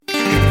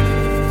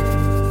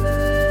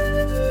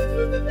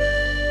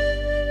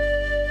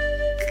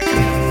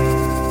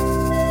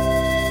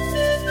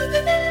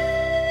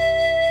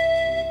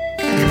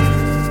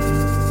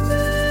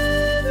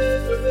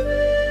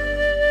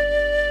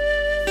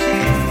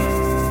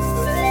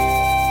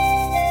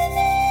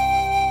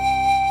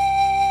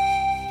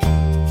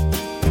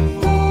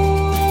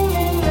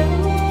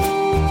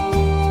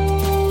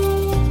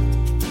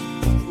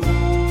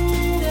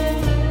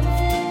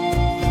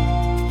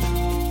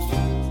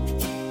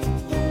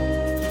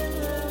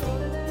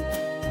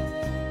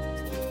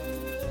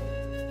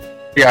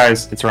Hey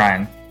guys, it's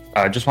Ryan.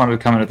 Just wanted to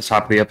come in at the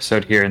top of the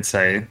episode here and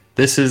say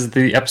this is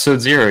the episode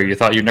 0 you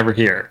thought you'd never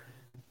hear,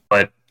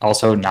 but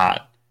also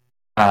not.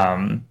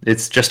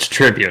 It's just a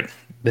tribute.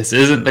 This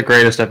isn't the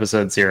greatest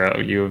episode 0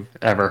 you've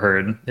ever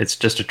heard. It's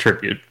just a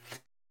tribute.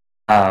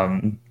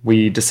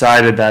 We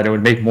decided that it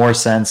would make more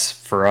sense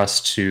for us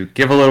to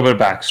give a little bit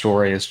of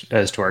backstory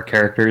as to our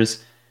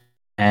characters,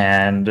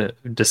 and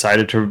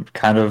decided to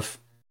kind of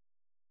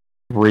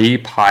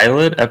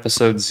re-pilot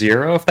episode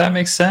 0, if that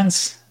makes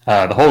sense.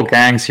 The whole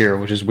gang's here,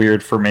 which is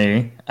weird for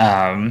me.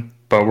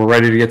 But we're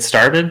ready to get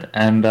started,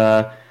 and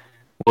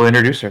we'll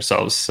introduce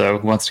ourselves. So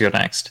who wants to go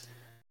next?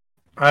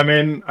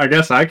 I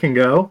guess I can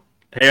go.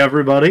 Hey,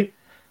 everybody.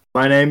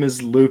 My name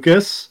is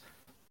Lucas.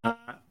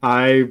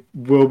 I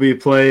will be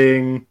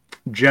playing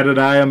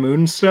Jedediah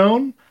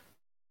Moonstone.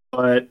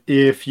 But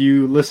if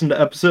you listen to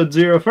episode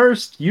 0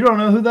 first, you don't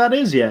know who that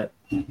is yet.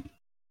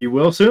 You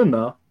will soon,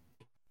 though.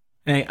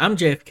 Hey, I'm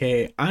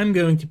JFK. I'm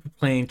going to be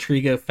playing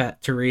Trigo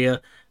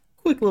Fattoria.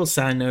 Quick little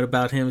side note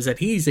about him is that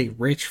he's a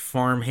rich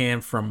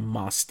farmhand from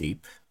Moss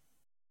Deep.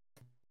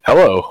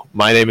 Hello,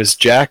 my name is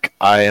Jack.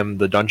 I am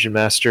the Dungeon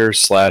Master /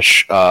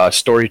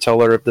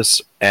 storyteller of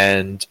this,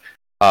 and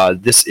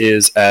this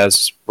is,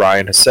 as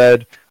Ryan has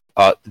said,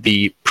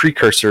 the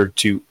precursor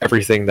to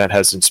everything that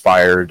has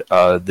inspired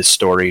this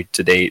story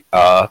to date,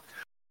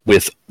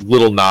 with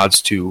little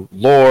nods to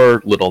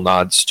lore, little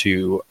nods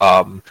to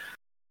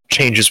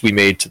changes we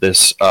made to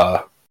this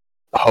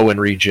Hoenn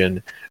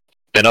region,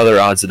 and other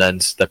odds and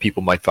ends that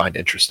people might find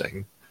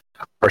interesting.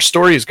 Our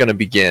story is going to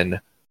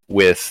begin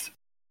with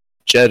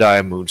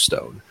Jedediah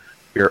Moonstone.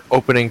 We are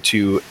opening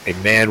to a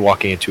man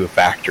walking into a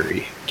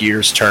factory.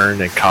 Gears turn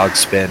and cogs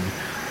spin.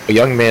 A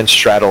young man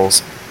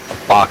straddles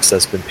a box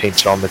that's been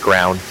painted on the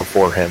ground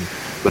before him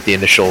with the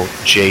initial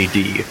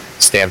JD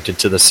stamped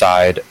into the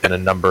side and a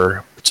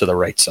number to the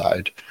right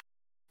side.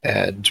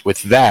 And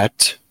with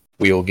that,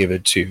 we will give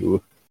it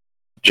to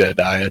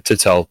Jedediah to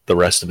tell the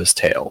rest of his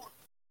tale.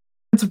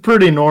 It's a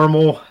pretty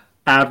normal,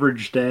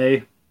 average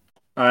day.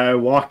 I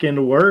walk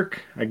into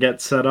work, I get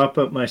set up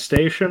at my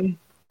station,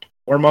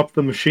 warm up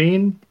the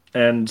machine,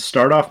 and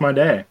start off my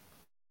day.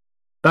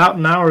 About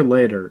an hour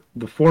later,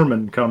 the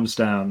foreman comes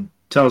down,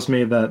 tells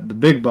me that the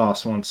big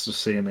boss wants to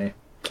see me.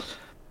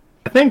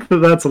 I think that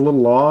that's a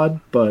little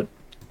odd, but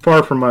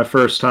far from my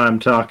first time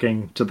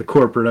talking to the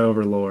corporate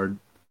overlord.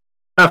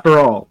 After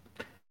all,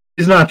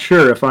 he's not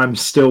sure if I'm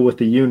still with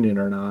the union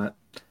or not,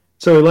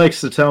 so he likes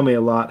to tell me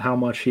a lot how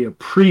much he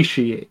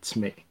appreciates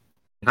me,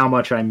 and how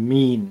much I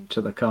mean to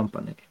the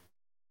company.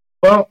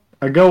 Well,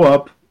 I go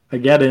up, I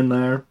get in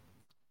there.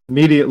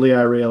 Immediately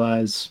I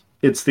realize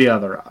it's the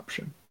other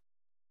option.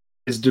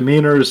 His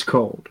demeanor is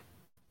cold.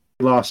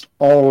 He lost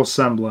all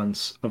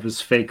semblance of his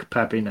fake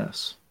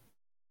peppiness.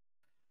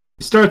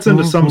 He starts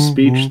into some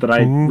speech that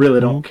I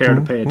really don't care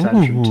to pay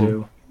attention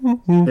to.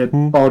 It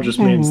all just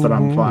means that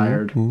I'm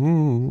fired.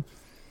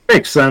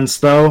 Makes sense,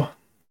 though.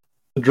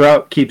 The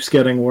drought keeps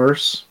getting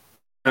worse.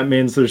 That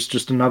means there's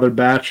just another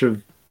batch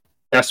of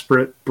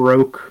desperate,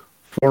 broke,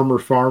 former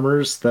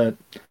farmers that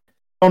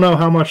don't know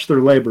how much their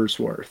labor's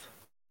worth.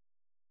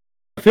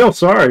 I feel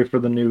sorry for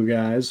the new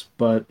guys,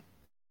 but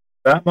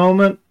at that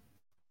moment,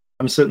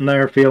 I'm sitting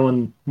there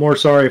feeling more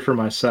sorry for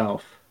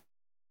myself.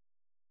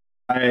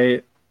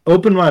 I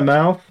open my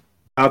mouth,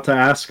 out to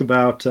ask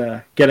about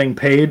getting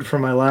paid for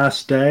my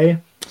last day,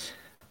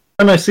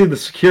 and I see the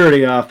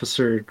security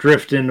officer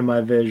drift into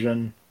my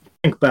vision.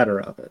 Think better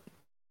of it.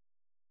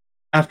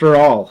 After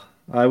all,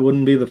 I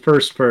wouldn't be the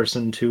first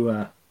person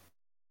to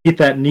eat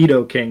that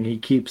Nidoking he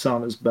keeps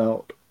on his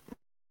belt.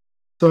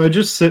 So I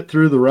just sit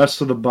through the rest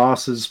of the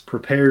boss's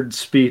prepared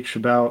speech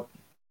about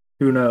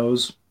who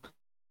knows,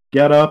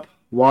 get up,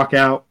 walk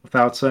out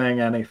without saying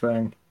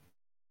anything.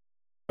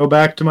 Go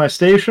back to my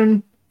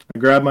station, I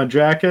grab my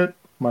jacket,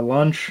 my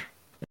lunch,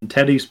 and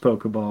Teddy's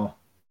Pokeball.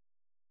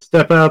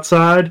 Step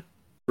outside,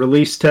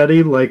 release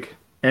Teddy like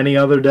any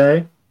other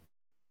day.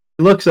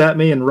 He looks at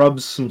me and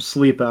rubs some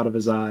sleep out of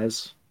his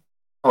eyes.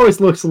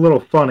 Always looks a little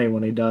funny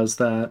when he does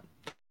that.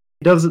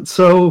 He does it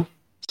so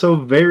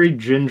very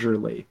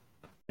gingerly,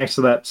 next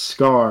to that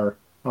scar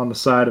on the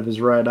side of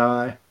his right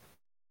eye.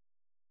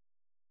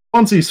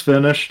 Once he's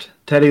finished,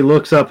 Teddy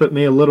looks up at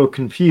me a little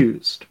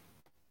confused.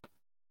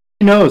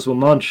 He knows when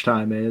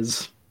lunchtime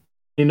is.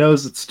 He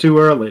knows it's too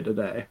early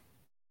today.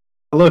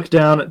 I look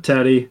down at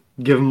Teddy,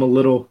 give him a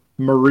little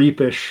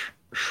Mareepish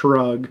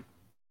shrug.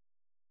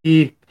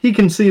 He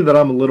can see that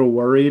I'm a little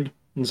worried,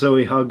 and so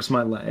he hugs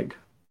my leg.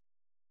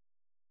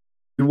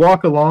 We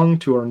walk along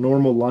to our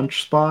normal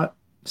lunch spot,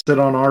 sit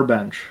on our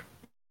bench.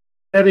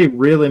 Teddy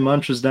really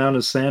munches down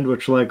his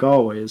sandwich like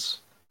always,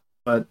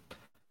 but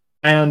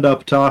I end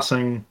up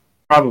tossing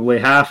probably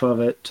half of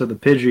it to the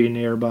Pidgey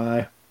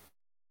nearby.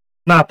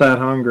 Not that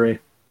hungry.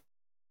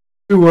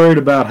 Too worried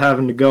about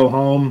having to go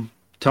home,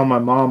 tell my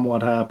mom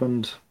what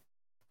happened.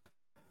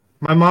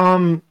 My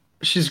mom,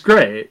 she's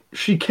great.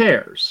 She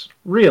cares,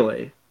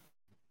 really.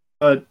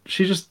 But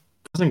she just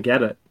doesn't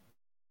get it.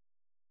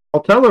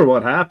 I'll tell her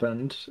what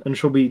happened, and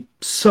she'll be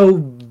so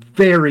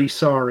very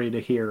sorry to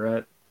hear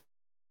it.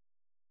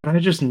 And I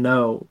just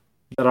know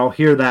that I'll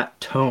hear that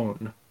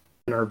tone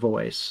in her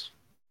voice.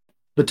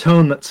 The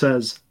tone that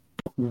says,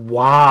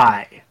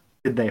 why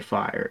did they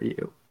fire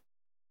you?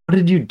 What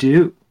did you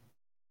do?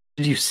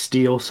 Did you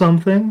steal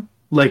something?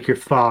 Like your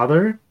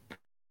father?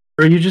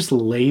 Or are you just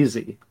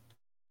lazy?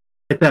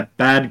 Like that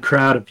bad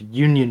crowd of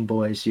union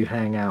boys you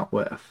hang out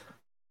with.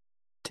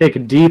 Take a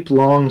deep,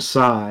 long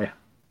sigh,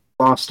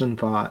 lost in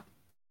thought,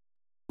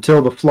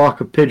 until the flock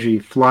of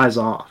Pidgey flies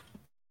off,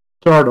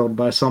 startled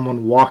by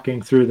someone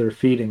walking through their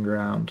feeding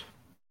ground.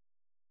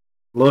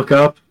 Look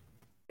up,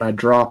 and I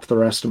drop the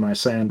rest of my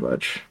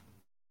sandwich.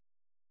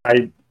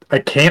 I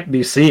can't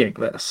be seeing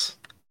this.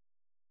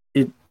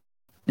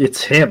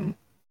 It's him.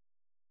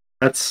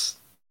 That's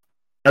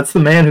the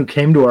man who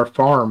came to our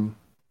farm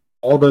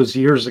all those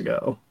years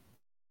ago.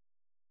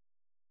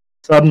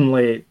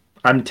 Suddenly,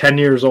 I'm 10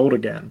 years old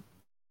again.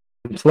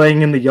 I'm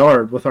playing in the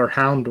yard with our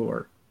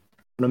Houndour,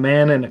 when a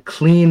man in a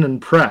clean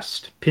and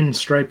pressed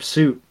pinstripe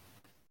suit,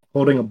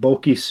 holding a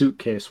bulky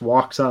suitcase,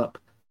 walks up,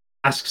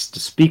 asks to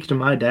speak to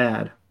my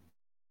dad.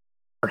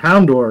 Our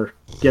Houndour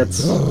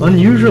gets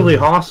unusually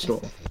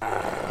hostile.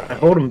 I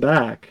hold him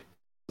back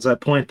as I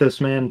point this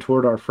man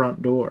toward our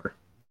front door.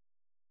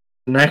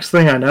 The next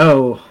thing I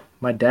know,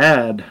 my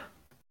dad,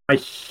 my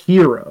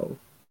hero,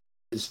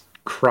 is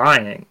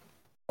crying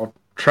while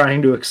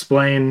trying to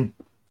explain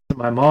to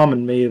my mom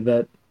and me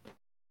that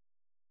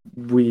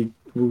we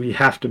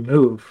have to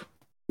move.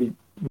 We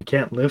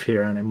can't live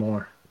here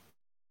anymore.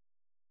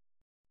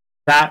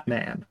 That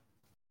man,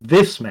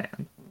 this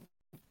man,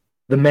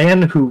 the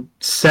man who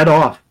set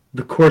off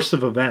the course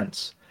of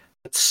events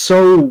that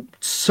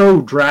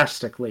so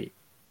drastically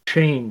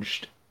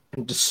changed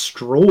and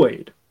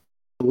destroyed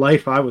the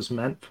life I was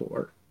meant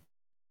for,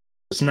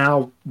 is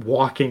now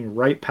walking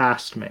right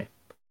past me,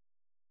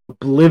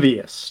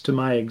 oblivious to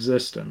my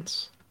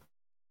existence,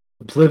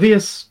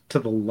 oblivious to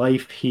the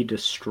life he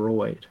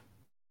destroyed.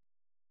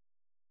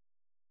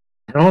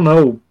 I don't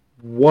know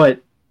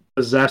what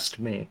possessed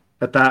me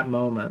at that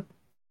moment.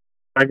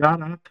 I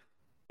got up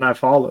and I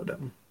followed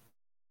him.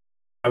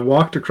 I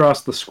walked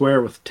across the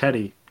square with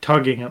Teddy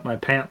tugging at my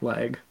pant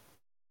leg.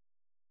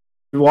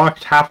 We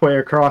walked halfway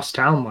across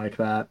town like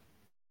that.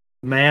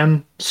 The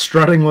man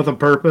strutting with a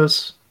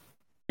purpose,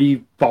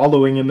 me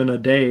following him in a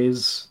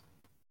daze,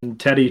 and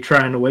Teddy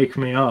trying to wake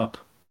me up.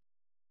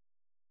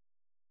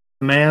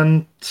 The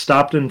man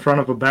stopped in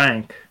front of a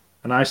bank,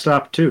 and I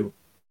stopped too,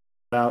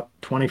 about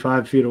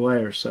 25 feet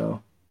away or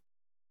so.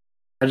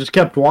 I just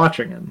kept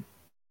watching him,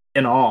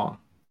 in awe. It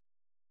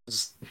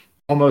was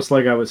almost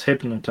like I was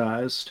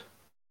hypnotized.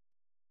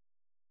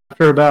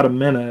 After about a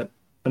minute,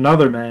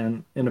 another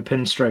man in a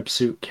pinstripe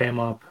suit came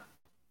up,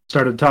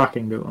 started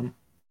talking to him.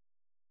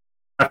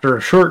 After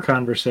a short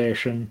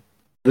conversation,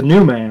 the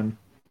new man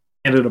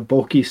handed a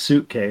bulky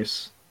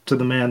suitcase to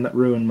the man that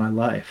ruined my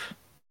life.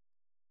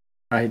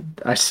 I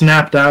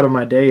snapped out of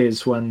my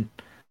daze when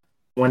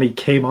he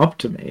came up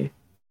to me.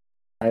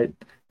 I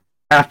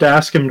have to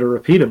ask him to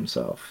repeat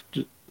himself.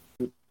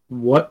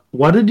 What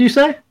did you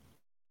say?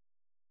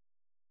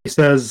 He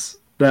says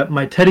that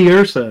my Teddy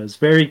Ursa is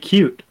very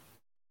cute.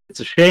 It's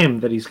a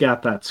shame that he's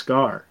got that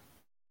scar.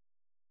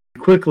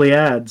 He quickly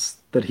adds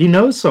that he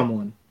knows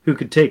someone who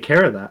could take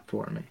care of that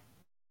for me.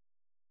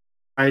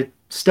 I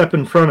step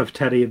in front of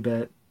Teddy a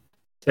bit,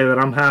 say that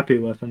I'm happy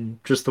with him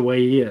just the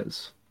way he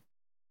is.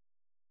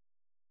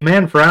 The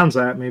man frowns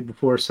at me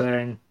before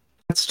saying,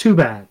 "That's too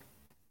bad.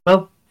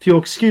 Well, if you'll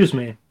excuse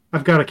me,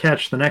 I've got to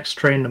catch the next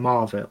train to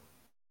Mauville."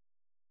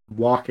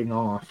 Walking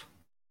off.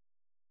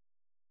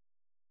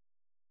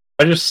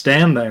 I just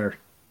stand there.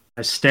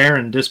 I stare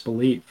in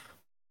disbelief.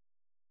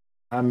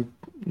 I'm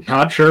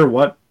not sure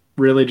what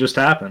really just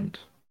happened.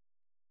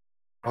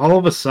 All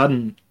of a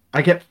sudden,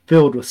 I get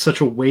filled with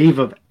such a wave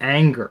of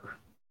anger.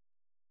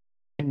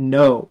 I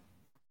know,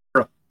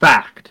 for a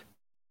fact,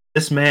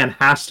 this man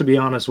has to be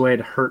on his way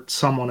to hurt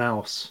someone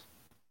else,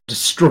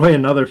 destroy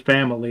another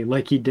family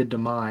like he did to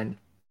mine.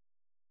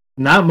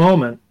 In that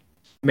moment,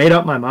 I made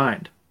up my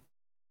mind.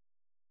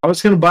 I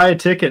was going to buy a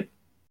ticket,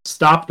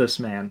 stop this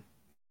man,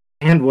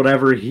 and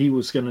whatever he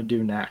was going to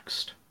do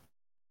next.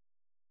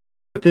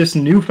 With this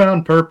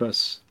newfound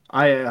purpose,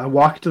 I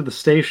walked to the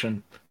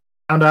station,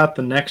 found out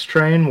the next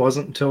train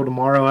wasn't until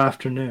tomorrow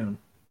afternoon.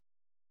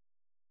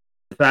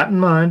 With that in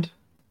mind,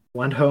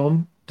 went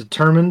home,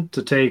 determined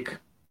to take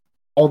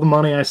all the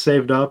money I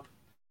saved up,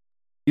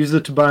 use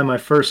it to buy my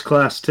first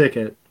class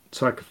ticket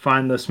so I could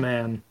find this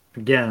man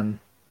again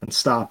and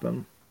stop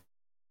him.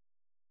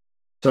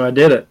 So I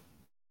did it.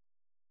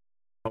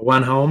 I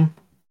went home,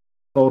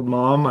 told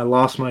Mom I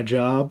lost my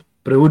job,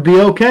 but it would be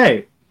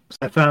okay, because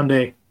I found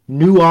a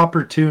new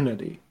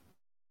opportunity.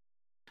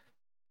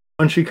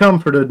 When she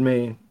comforted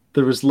me,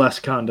 there was less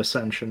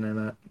condescension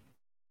in it.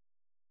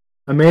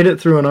 I made it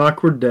through an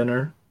awkward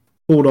dinner,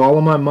 pulled all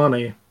of my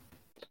money,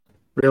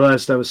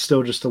 realized I was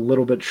still just a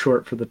little bit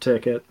short for the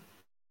ticket.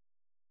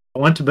 I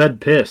went to bed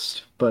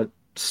pissed, but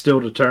still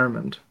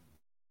determined.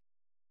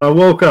 When I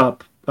woke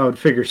up, I would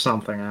figure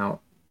something out.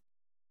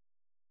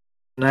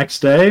 The next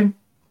day,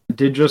 I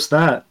did just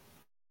that.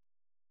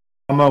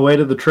 On my way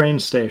to the train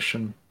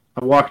station,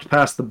 I walked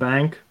past the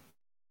bank,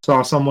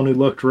 saw someone who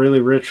looked really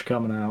rich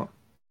coming out.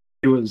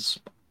 He was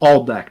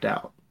all decked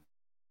out.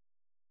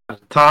 A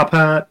top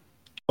hat,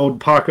 old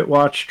pocket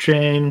watch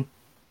chain,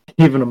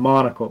 even a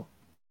monocle.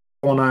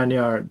 All 9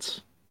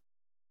 yards.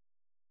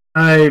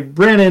 I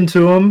ran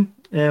into him,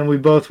 and we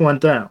both went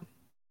down.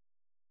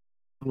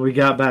 When we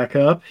got back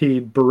up, he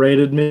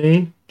berated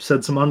me,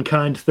 said some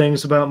unkind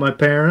things about my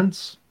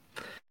parents,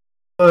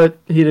 but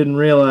he didn't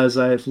realize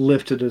I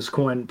lifted his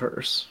coin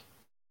purse.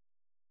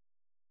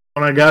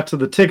 When I got to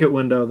the ticket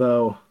window,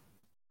 though,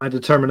 my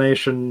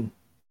determination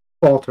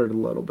faltered a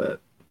little bit.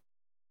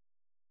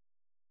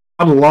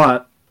 Not a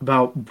lot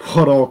about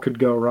what all could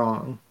go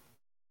wrong.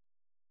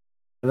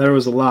 And there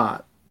was a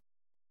lot.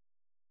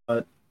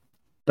 But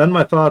then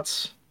my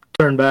thoughts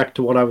turned back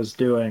to what I was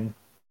doing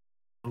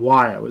and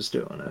why I was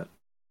doing it.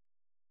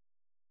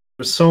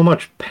 There's so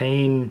much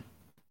pain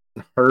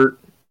and hurt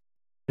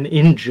and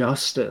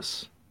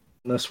injustice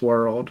in this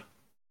world.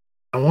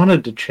 I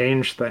wanted to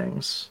change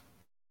things.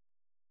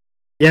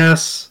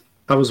 Yes,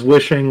 I was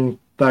wishing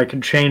that I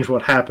could change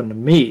what happened to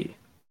me.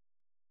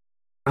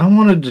 I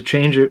wanted to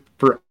change it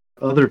for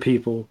other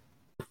people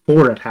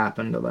before it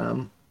happened to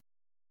them.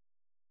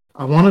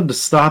 I wanted to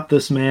stop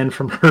this man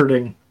from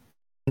hurting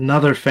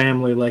another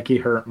family like he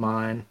hurt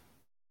mine.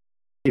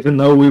 Even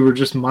though we were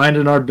just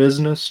minding our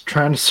business,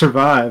 trying to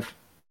survive.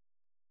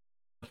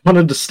 I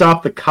wanted to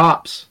stop the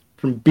cops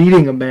from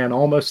beating a man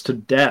almost to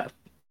death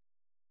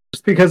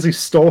just because he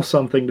stole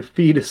something to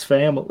feed his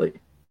family.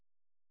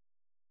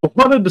 I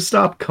wanted to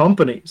stop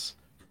companies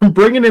from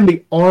bringing in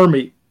the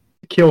army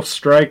to kill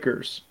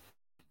strikers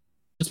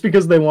just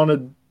because they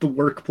wanted the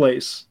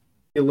workplace to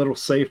be a little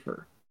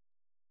safer.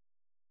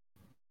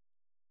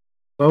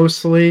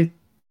 Mostly,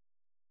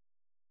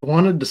 I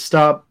wanted to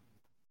stop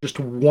just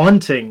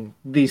wanting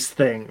these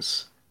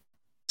things.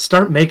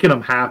 Start making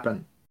them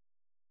happen.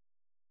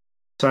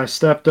 So I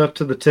stepped up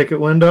to the ticket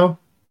window,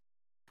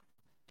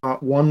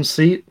 bought one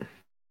seat,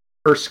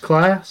 first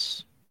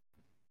class,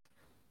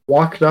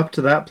 walked up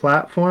to that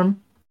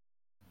platform.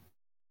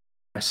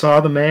 I saw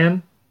the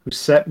man who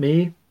set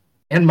me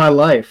and my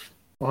life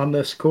on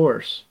this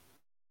course.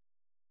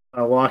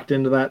 I walked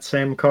into that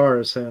same car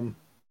as him.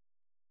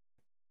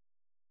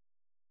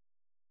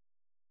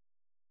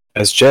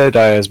 As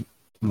Jedediah's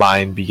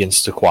mind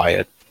begins to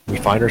quiet, we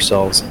find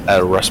ourselves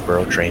at a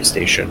Rustboro train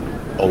station.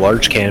 A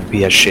large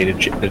canopy has shaded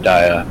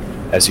Jedediah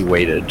as he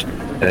waited,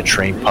 and a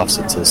train puffs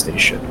into the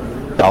station.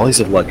 Dollies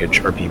of luggage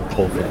are being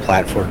pulled from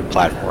platform to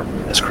platform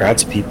as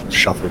crowds of people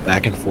shuffle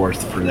back and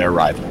forth for their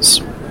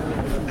arrivals.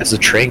 As the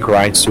train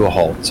grinds to a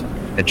halt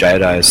and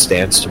Jedediah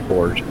stands to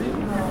board,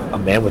 a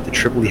man with a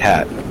Tripoli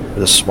hat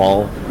with a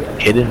small,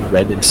 hidden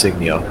red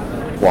insignia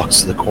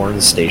walks to the corner of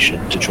the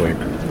station to join a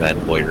group of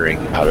men loitering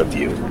out of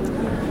view.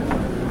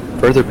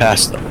 Further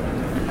past them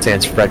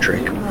stands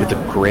Frederick with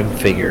a grim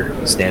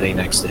figure standing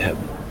next to him.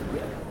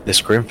 This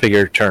grim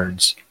figure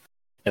turns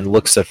and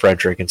looks at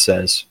Frederick and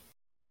says,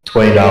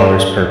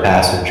 $20 per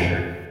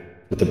passenger,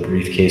 with a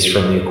briefcase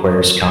from the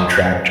Aquarius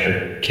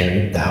contractor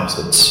carrying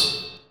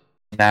thousands.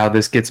 Now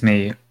this gets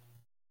me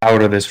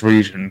out of this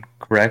region,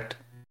 correct?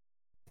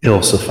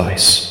 It'll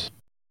suffice.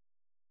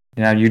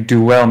 Now you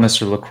do well,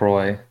 Mr.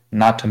 LaCroix,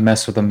 not to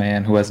mess with a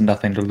man who has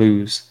nothing to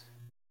lose.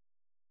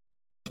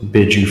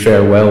 Bid you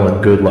farewell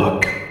and good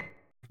luck.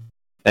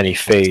 and he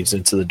fades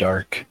into the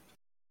dark.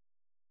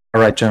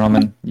 All right,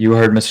 gentlemen, you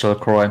heard Mr.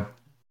 LaCroix.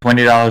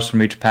 $20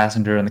 from each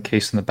passenger in the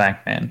case in the bank,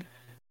 man.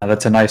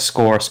 That's a nice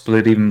score,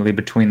 split evenly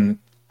between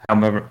how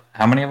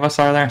many of us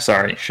are there?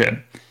 Sorry, shit.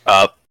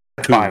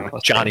 Two.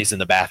 Johnny's in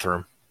the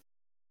bathroom.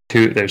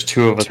 There's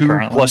two of us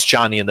currently. Plus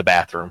Johnny in the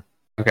bathroom.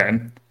 Okay.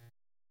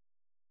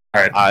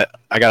 All right.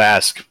 I gotta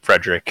ask,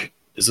 Frederick,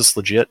 is this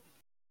legit?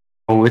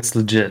 Oh, it's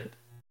legit.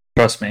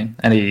 Trust me.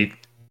 And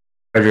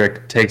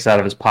Frederick takes out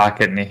of his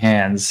pocket and he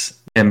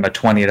hands him a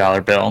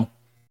 $20 bill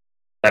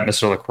that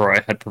Mr.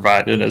 LaCroix had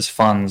provided as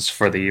funds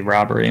for the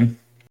robbery.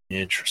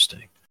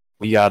 Interesting.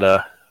 We got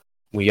a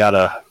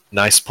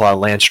nice plot of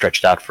land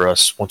stretched out for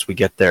us. Once we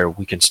get there,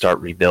 we can start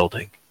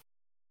rebuilding.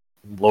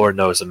 Lord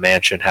knows a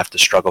man shouldn't have to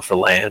struggle for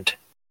land.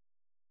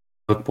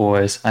 Look,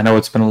 boys, I know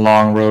it's been a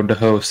long road to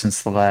hoe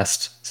since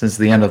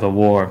the end of the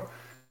war,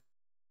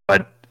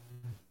 but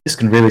this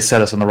can really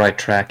set us on the right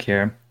track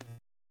here.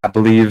 I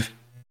believe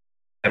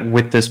that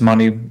with this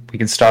money, we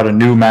can start a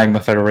new Magma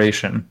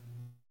Federation,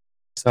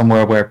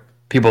 somewhere where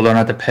people don't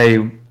have to pay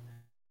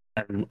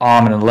an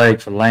arm and a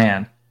leg for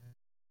land.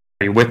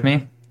 Are you with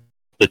me?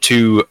 The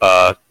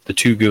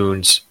two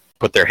goons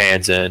put their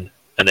hands in,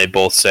 and they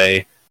both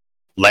say,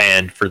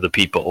 "Land for the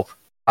people."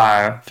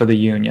 For the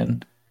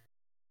Union.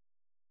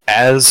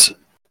 As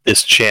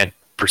this chant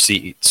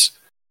proceeds,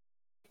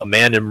 a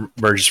man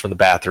emerges from the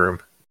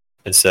bathroom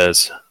and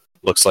says,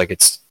 Looks like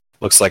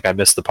I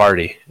missed the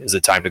party. Is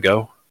it time to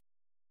go?"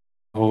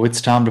 Oh,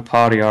 it's time to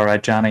party, all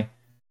right, Johnny.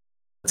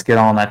 Let's get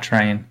on that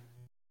train.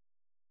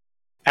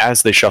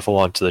 As they shuffle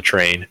onto the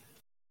train,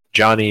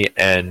 Johnny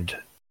and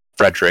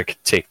Frederick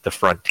take the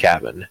front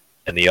cabin,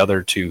 and the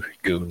other two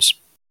goons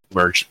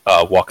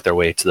walk their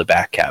way to the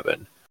back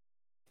cabin.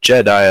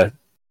 Jedediah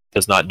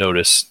does not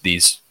notice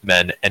these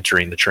men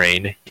entering the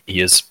train.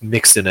 He is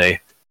mixed in a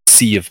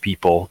sea of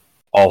people,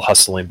 all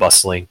hustling,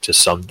 bustling to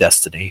some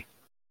destiny.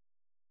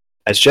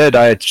 As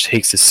Jedediah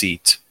takes his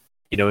seat,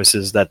 he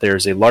notices that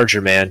there's a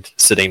larger man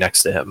sitting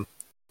next to him,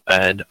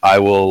 and I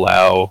will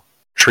allow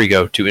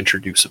Trigo to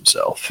introduce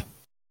himself.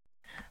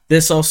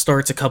 This all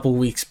starts a couple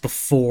weeks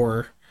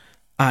before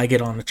I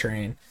get on the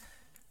train.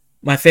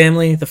 My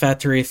family, the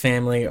Fatteria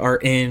family, are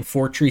in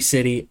Fort Tree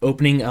City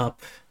opening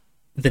up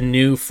the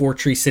new Fort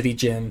Tree City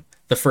gym,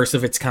 the first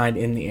of its kind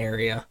in the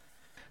area.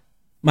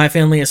 My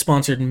family has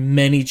sponsored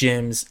many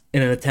gyms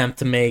in an attempt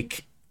to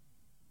make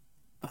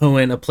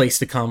Hoenn a place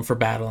to come for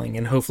battling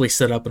and hopefully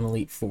set up an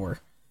Elite Four.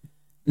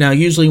 Now,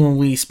 usually when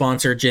we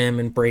sponsor a gym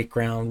and break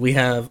ground, we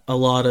have a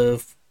lot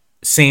of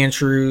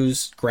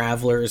Sandshrews,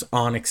 Gravelers,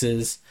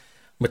 Onyxes,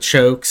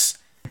 Machokes.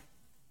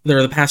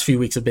 The past few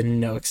weeks have been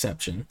no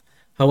exception.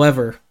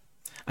 However,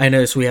 I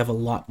notice we have a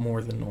lot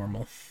more than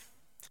normal.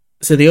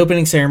 So the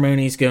opening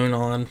ceremony is going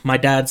on. My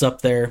dad's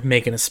up there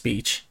making a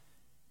speech.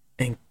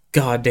 And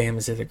goddamn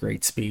is it a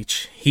great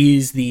speech.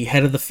 He's the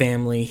head of the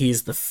family.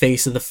 He's the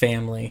face of the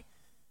family.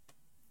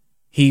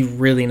 He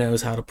really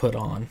knows how to put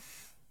on.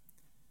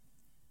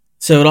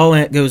 So it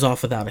all goes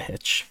off without a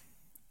hitch.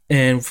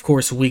 And of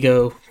course, we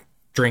go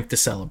drink to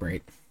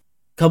celebrate.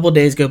 A couple of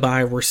days go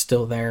by, we're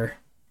still there.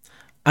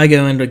 I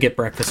go in to get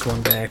breakfast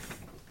one day.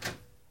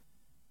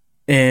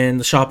 And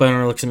the shop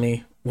owner looks at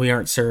me. We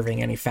aren't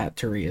serving any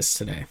Fatterias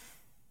today.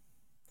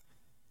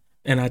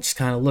 And I just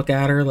kind of look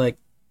at her like,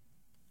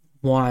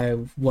 why?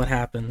 What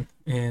happened?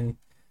 And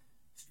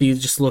she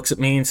just looks at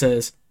me and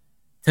says,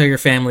 tell your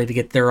family to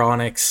get their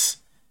Onyx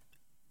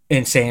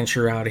and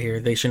Sandshrew out of here.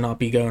 They should not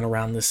be going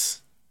around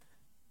this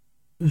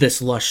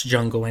lush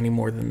jungle any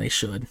more than they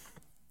should.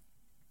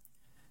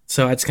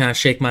 So I just kind of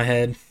shake my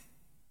head,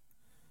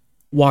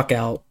 walk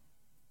out,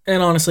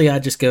 and honestly, I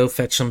just go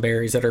fetch some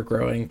berries that are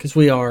growing, because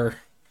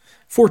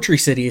Fort Tree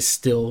City is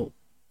still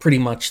pretty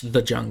much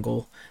the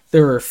jungle.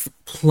 There are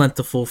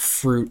plentiful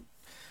fruit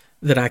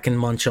that I can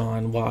munch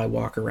on while I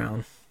walk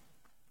around.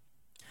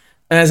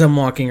 As I'm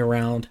walking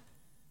around,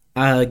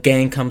 a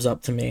gang comes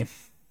up to me,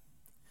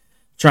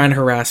 trying to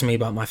harass me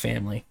about my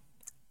family.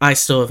 I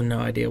still have no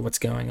idea what's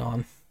going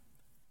on.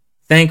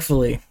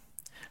 Thankfully,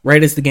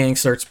 right as the gang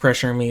starts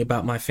pressuring me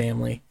about my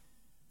family,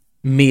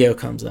 Mio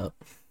comes up.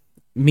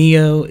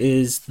 Mio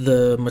is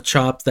the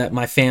Machop that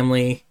my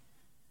family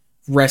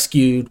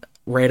rescued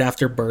right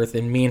after birth,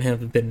 and me and him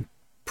have been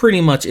pretty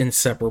much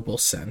inseparable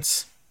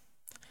since.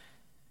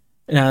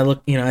 And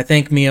I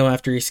thank Mio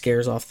after he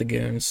scares off the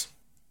goons,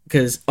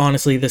 because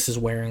honestly, this is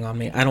wearing on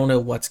me. I don't know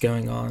what's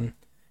going on.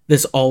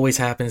 This always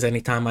happens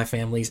anytime my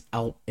family's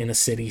out in a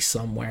city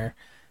somewhere.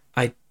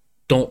 I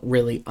don't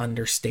really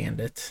understand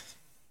it.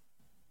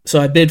 So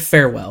I bid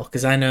farewell,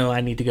 because I know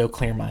I need to go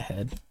clear my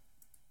head.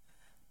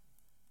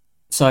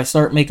 So I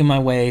start making my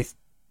way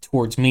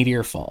towards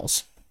Meteor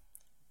Falls.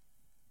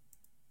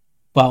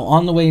 While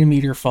on the way to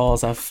Meteor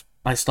Falls,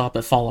 I stop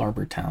at Fall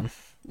Arbor Town,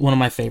 one of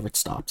my favorite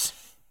stops.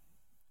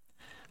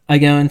 I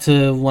go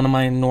into one of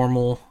my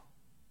normal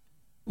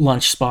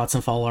lunch spots in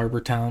Fall Arbor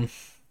Town.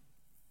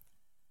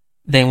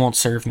 They won't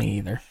serve me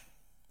either.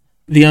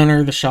 The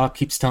owner of the shop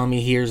keeps telling me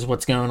he hears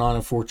what's going on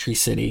in Fort Tree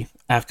City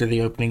after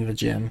the opening of the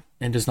gym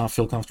and does not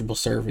feel comfortable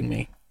serving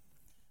me.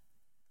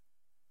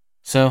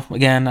 So,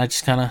 again, I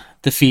just kind of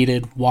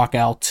defeated, walk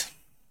out.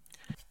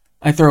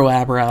 I throw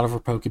Abra out of her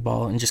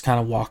Pokeball and just kind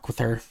of walk with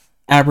her.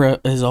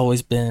 Abra has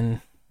always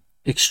been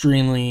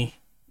extremely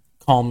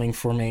calming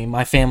for me.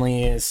 My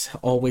family has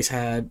always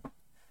had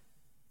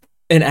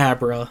an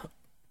Abra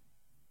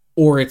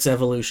or its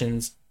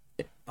evolutions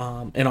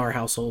in our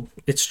household.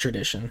 It's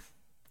tradition.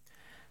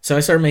 So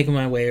I start making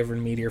my way over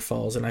to Meteor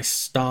Falls, and I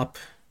stop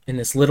in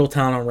this little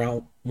town on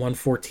Route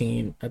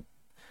 114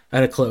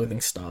 at a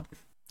clothing stop.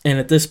 And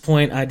at this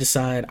point, I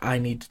decide I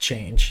need to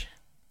change.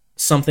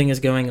 Something is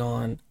going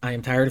on. I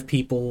am tired of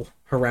people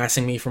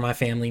harassing me for my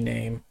family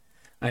name.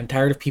 I'm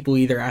tired of people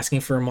either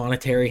asking for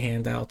monetary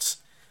handouts.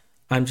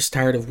 I'm just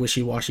tired of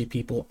wishy-washy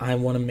people. I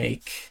want to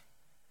make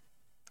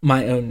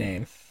my own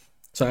name.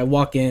 So I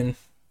walk in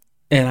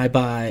and I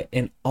buy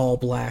an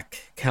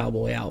all-black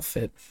cowboy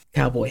outfit.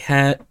 Cowboy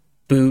hat,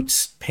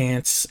 boots,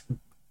 pants,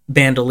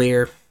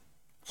 bandolier,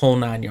 whole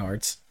 9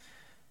 yards.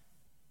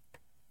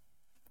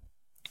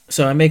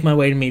 So I make my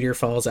way to Meteor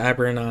Falls.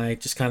 Abra and I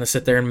just kind of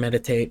sit there and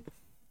meditate.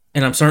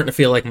 And I'm starting to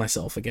feel like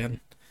myself again.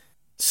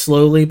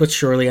 Slowly but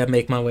surely, I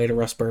make my way to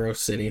Rustboro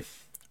City,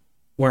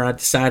 where I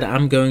decide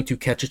I'm going to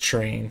catch a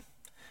train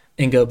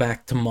and go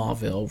back to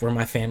Mauville, where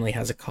my family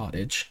has a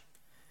cottage.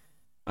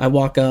 I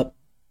walk up,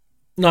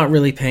 not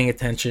really paying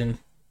attention,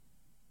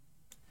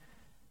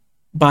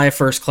 buy a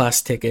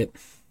first-class ticket,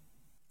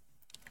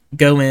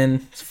 go in,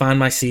 find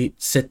my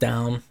seat, sit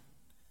down,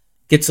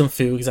 get some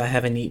food because I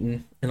haven't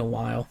eaten in a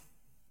while.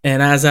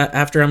 And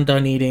after I'm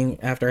done eating,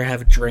 after I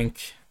have a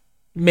drink,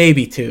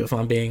 maybe two if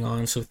I'm being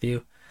honest with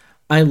you,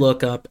 I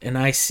look up and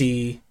I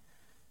see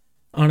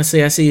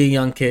a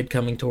young kid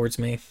coming towards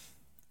me.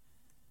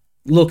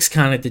 Looks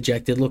kind of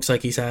dejected. Looks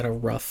like he's had a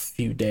rough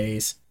few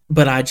days.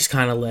 But I just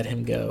kind of let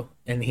him go,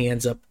 and he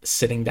ends up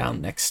sitting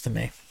down next to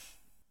me.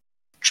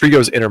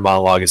 Trigo's inner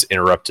monologue is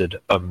interrupted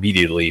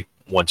immediately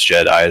once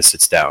Jedediah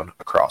sits down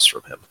across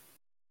from him.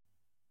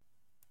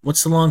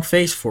 What's the long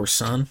face for,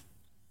 son?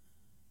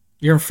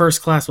 You're in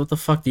first class. What the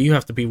fuck do you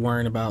have to be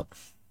worrying about?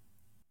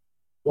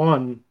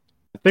 One,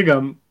 I think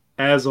I'm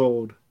as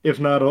old, if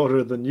not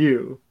older than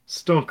you.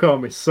 Just don't call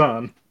me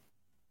son.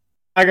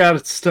 I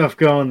got stuff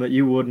going that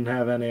you wouldn't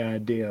have any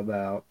idea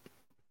about.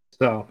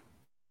 So,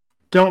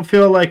 don't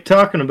feel like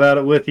talking about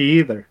it with you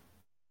either.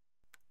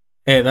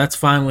 Hey, that's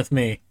fine with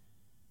me.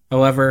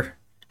 However,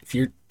 if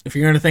you're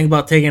gonna think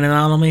about taking it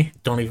out on me,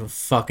 don't even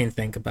fucking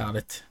think about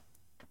it.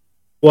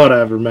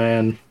 Whatever,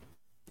 man.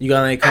 You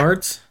got any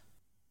cards?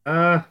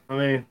 Let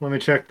me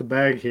check the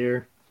bag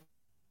here.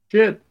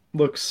 Shit,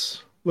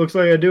 looks like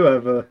I do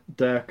have a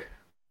deck.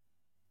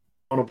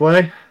 Wanna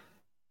play?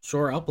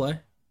 Sure, I'll play.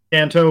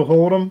 Canto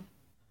Hold'em?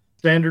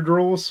 Standard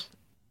rules?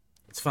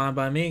 It's fine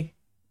by me.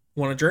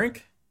 Want a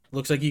drink?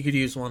 Looks like you could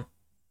use one.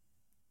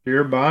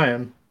 You're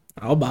buying.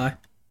 I'll buy.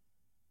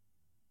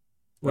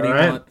 What do you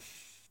Alright. want?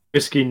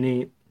 Whiskey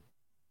neat.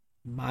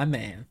 My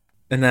man.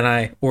 And then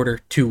I order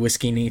 2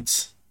 whiskey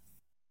neats.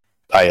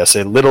 Yes,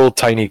 a little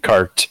tiny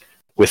cart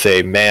with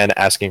a man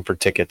asking for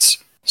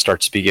tickets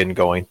starts to begin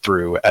going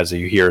through as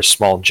you hear a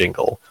small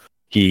jingle.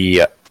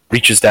 He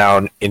reaches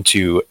down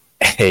into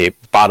a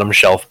bottom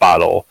shelf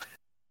bottle,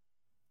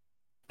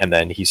 and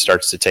then he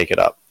starts to take it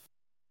up.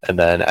 And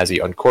then as he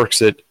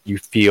uncorks it,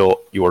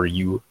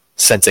 you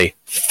sense a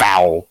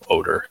foul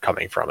odor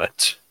coming from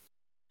it.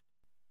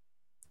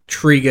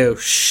 Trigo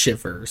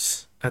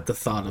shivers at the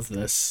thought of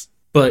this.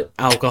 But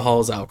alcohol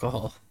is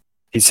alcohol.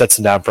 He sets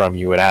them down from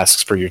you and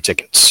asks for your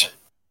tickets.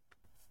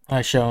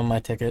 I show him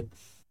my ticket.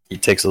 He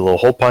takes a little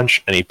hole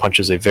punch, and he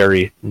punches a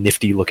very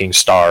nifty-looking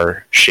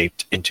star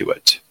shaped into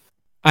it.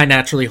 I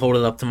naturally hold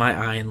it up to my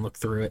eye and look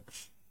through it.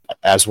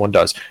 As one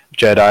does.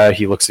 Jedediah,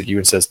 he looks at you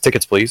and says,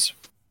 "Tickets, please."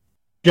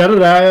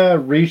 Jedediah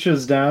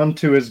reaches down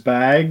to his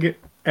bag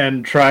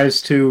and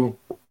tries to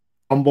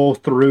fumble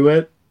through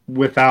it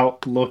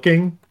without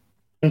looking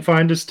and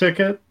find his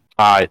ticket.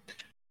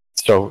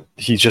 So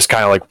he just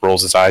kind of like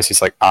rolls his eyes.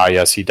 He's like,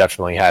 yes, he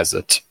definitely has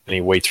it. And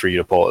he waits for you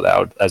to pull it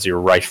out as you're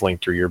rifling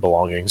through your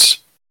belongings.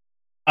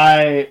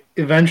 I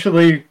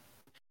eventually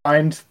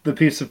find the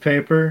piece of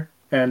paper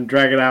and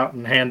drag it out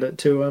and hand it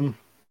to him.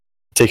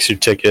 He takes your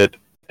ticket,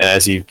 and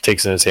as he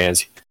takes it in his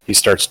hands, he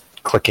starts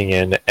clicking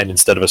in, and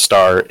instead of a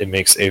star, it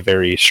makes a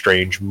very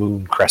strange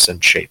moon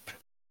crescent shape.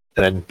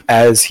 And then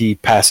as he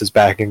passes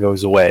back and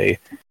goes away,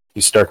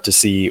 you start to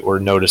see, or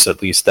notice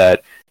at least,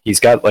 that he's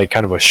got like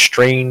kind of a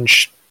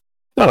strange,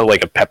 not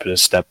like a pep in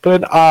his step,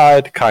 but an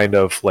odd kind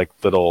of like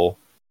little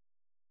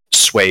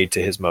sway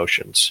to his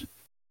motions.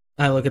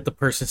 I look at the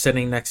person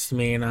sitting next to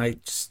me and I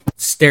just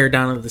stare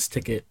down at this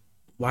ticket.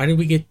 Why did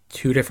we get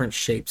 2 different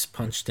shapes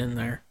punched in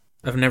there?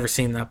 I've never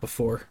seen that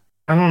before.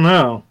 I don't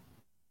know.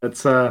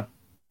 It's kind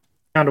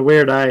of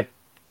weird. I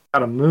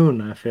got a moon,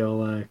 I feel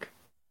like.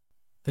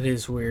 That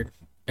is weird.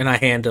 And I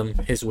hand him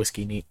his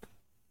whiskey neat.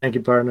 Thank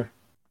you, partner.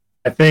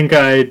 I think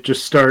I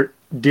just start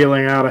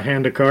dealing out a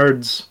hand of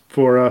cards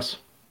for us.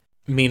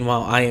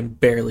 Meanwhile, I am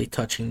barely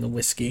touching the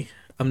whiskey.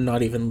 I'm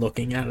not even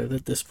looking at it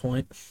at this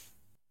point.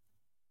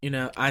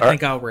 I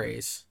think I'll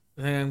raise.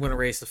 I think I'm going to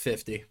raise to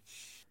 50.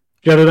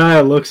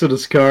 Jedediah looks at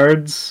his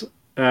cards,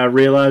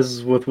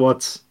 realizes with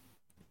what's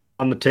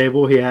on the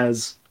table, he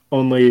has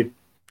only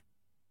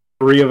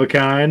 3 of a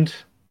kind.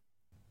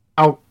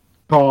 I'll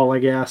call, I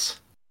guess.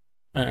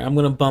 All right, I'm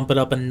going to bump it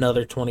up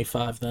another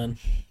 25 then.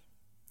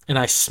 And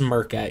I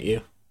smirk at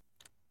you.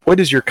 What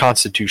is your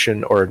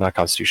constitution, or not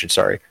constitution,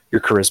 sorry,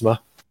 your charisma?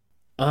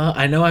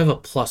 I know I have a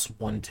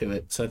 +1 to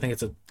it, so I think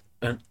it's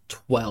a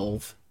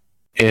 12.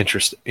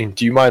 Interesting.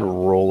 Do you mind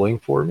rolling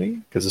for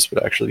me? Because this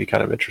would actually be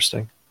kind of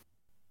interesting.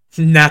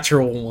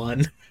 Natural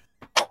 1.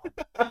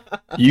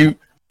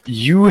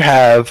 You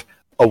have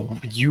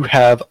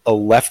a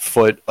left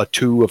foot, a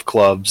 2 of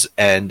clubs,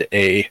 and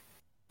a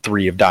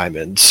 3 of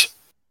diamonds.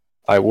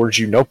 I award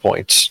you no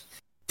points.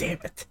 Damn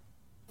it.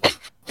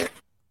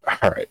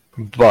 Alright.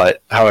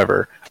 But,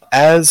 however,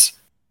 as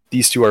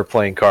these 2 are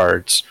playing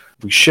cards,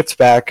 we shift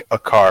back a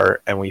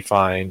car and we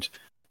find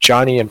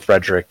Johnny and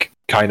Frederick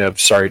kind of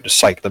starting to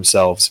psych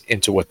themselves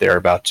into what they're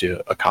about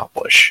to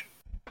accomplish.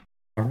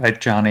 All right,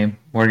 Johnny,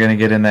 we're going to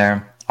get in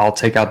there. I'll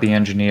take out the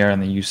engineer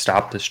and then you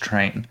stop this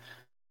train.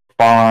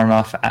 Far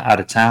enough out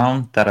of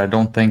town that I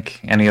don't think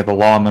any of the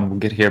lawmen will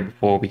get here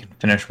before we can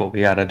finish what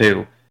we got to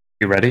do.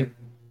 You ready?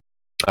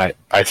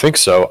 I think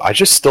so. I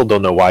just still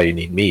don't know why you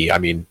need me. I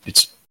mean,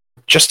 it's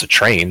just a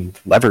train.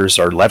 Levers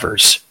are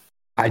levers.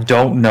 I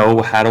don't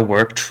know how to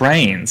work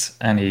trains.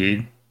 And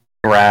he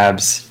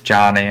grabs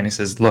Johnny and he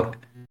says, look,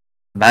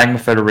 Magma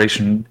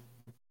Federation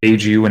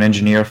paid you an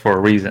engineer for a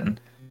reason.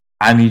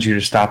 I need you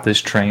to stop this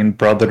train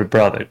brother to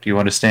brother. Do you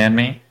understand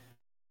me?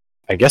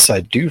 I guess I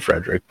do,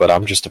 Frederick, but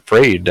I'm just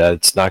afraid that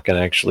it's not going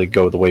to actually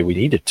go the way we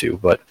need it to.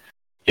 But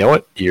you know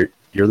what? You're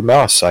the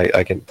mouse.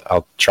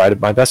 I'll try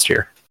my best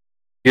here.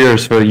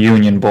 Here's for the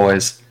Union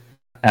boys.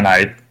 And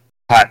I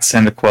pat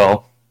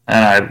Cyndaquil,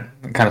 and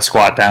I kind of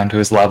squat down to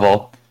his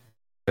level.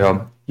 I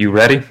go, you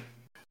ready?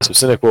 So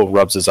Cyndaquil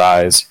rubs his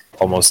eyes,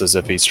 almost as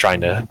if he's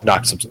trying to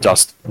knock some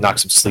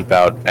sleep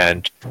out,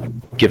 and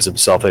gives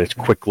himself a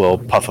quick little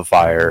puff of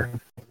fire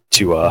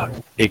to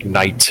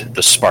ignite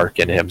the spark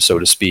in him, so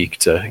to speak,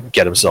 to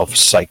get himself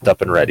psyched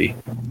up and ready.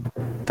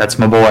 That's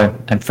my boy.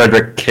 And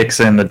Frederick kicks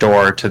in the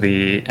door to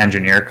the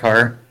engineer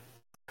car.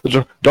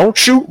 Don't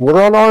shoot,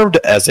 we're unarmed.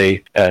 As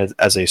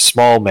a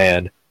small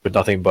man with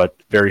nothing but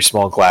very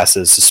small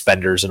glasses,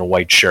 suspenders, and a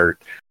white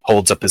shirt,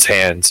 holds up his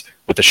hands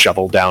with the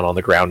shovel down on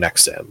the ground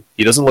next to him.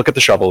 He doesn't look at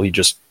the shovel, he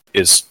just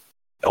is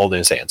holding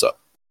his hands up.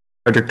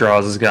 Frederick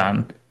draws his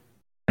gun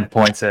and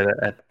points it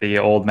at the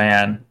old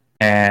man,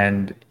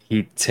 and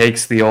he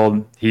leads the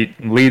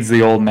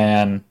old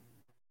man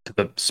to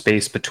the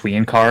space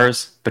between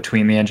cars,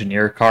 between the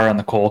engineer car and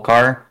the coal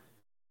car,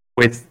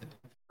 with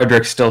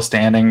Frederick still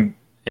standing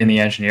in the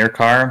engineer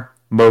car,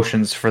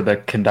 motions for the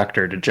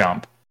conductor to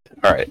jump.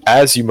 Alright,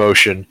 as you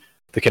motion,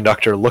 the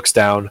conductor looks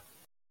down,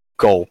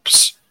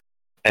 gulps,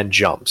 and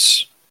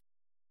jumps.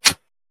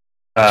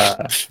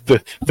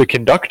 The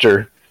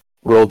conductor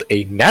rolled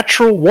a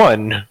natural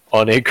 1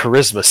 on an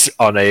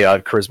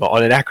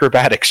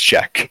acrobatics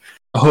check.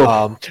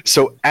 Oh.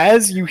 So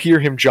as you hear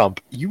him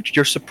jump,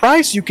 you're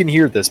surprised you can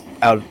hear this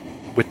out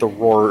with the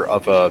roar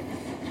of a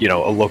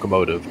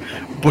locomotive,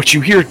 but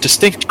you hear a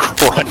distinct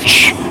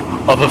crunch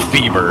of a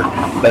femur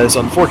that is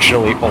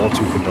unfortunately all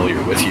too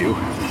familiar with you.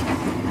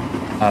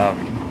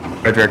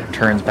 Frederick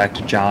turns back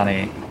to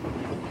Johnny,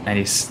 and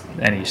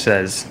he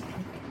says,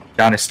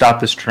 "Johnny, stop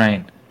this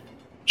train."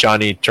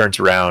 Johnny turns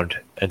around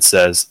and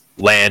says,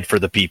 "Land for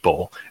the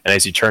people." And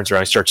as he turns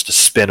around, he starts to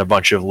spin a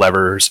bunch of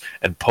levers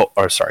and pull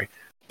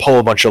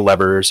a bunch of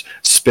levers,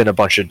 spin a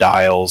bunch of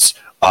dials.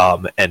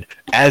 And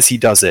as he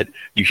does it,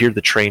 you hear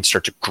the train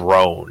start to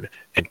groan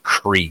and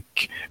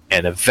creak,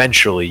 and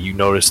eventually you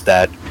notice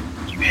that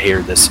you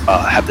hear this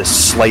have this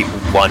slight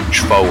lunge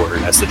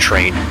forward as the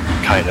train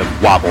kind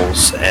of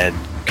wobbles and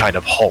kind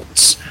of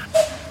halts.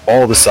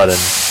 All of a sudden,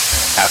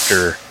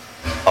 after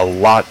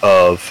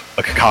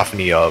a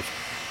cacophony of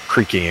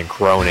creaking and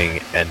groaning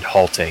and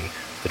halting,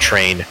 the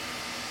train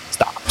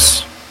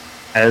stops.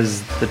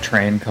 As the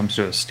train comes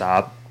to a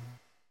stop,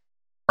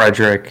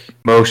 Frederick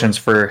motions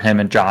for him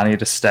and Johnny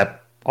to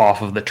step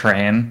off of the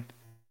train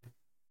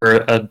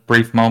for a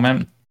brief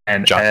moment.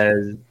 And go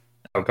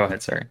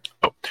ahead, sorry.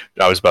 Oh,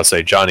 I was about to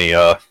say, Johnny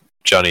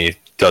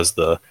does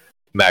the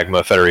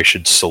Magma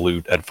Federation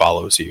salute and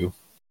follows you,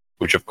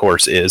 which of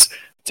course is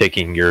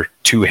taking your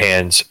two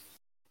hands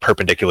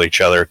perpendicular to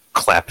each other,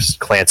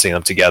 clancing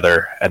them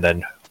together, and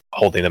then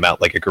holding them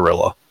out like a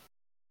gorilla.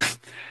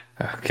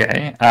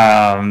 Okay.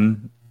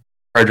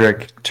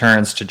 Frederick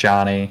turns to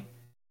Johnny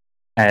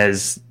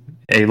as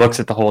he looks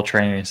at the whole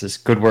train and he says,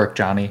 "Good work,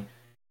 Johnny.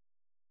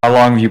 How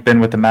long have you been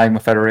with the Magma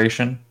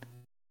Federation?"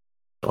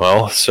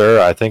 "Well,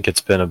 sir, I think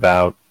it's been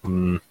about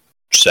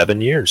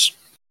 7 years.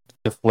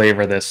 To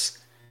flavor this,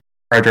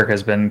 Frederick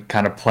has been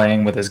kind of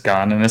playing with his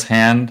gun in his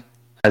hand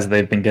as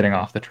they've been getting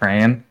off the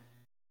train.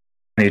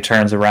 And he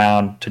turns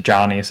around to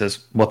Johnny and says,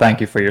 "Well, thank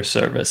you for your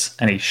service."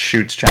 And he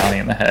shoots Johnny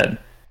in the head.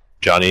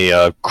 Johnny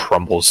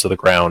crumbles to the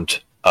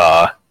ground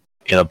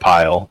in a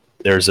pile.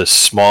 There's a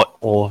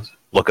small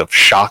look of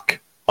shock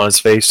on his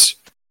face,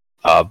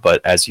 but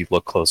as you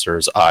look closer,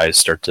 his eyes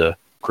start to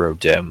grow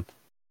dim.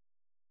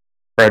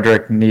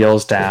 Frederick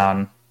kneels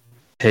down,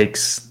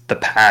 takes the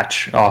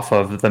patch off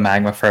of the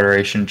Magma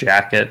Federation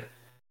jacket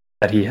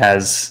that he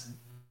has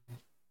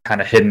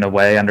kind of hidden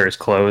away under his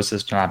clothes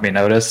as to not be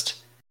noticed,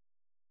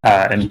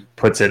 and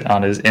puts it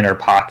on his inner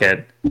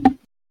pocket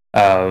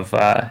of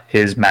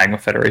his Magma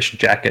Federation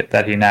jacket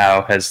that he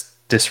now has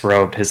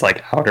disrobed his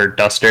outer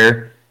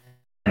duster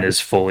and is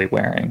fully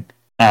wearing.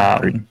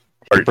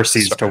 He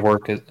proceeds to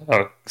work as...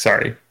 Oh,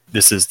 sorry.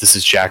 This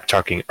is Jack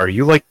talking. Are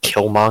you like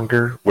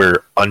Killmonger,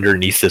 where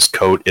underneath this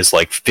coat is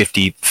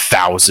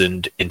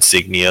 50,000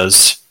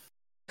 insignias?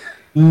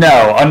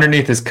 No,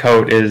 underneath his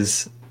coat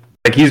is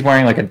he's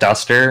wearing a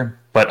duster,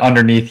 but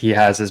underneath he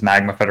has his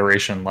Magma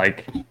Federation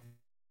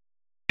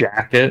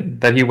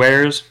jacket that he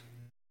wears.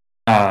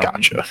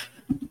 Gotcha.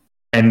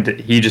 And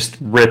he just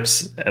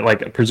rips,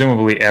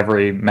 presumably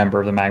every member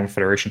of the Magma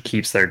Federation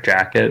keeps their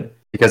jacket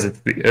because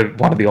it's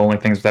one of the only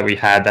things that we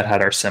had that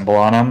had our symbol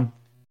on them.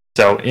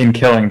 So in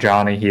killing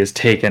Johnny, he has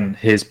taken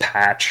his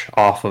patch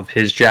off of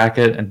his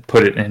jacket and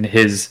put it in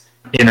his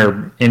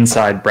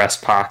inside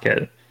breast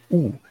pocket.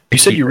 Ooh. You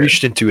said you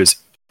reached into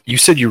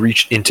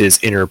his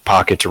inner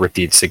pocket to rip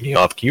the insignia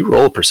off. Can you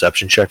roll a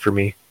perception check for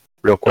me,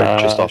 real quick,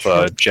 just off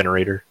a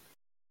generator?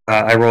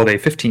 I rolled a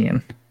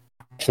 15.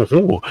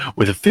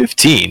 With a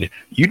 15,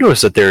 you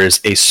notice that there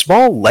is a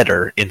small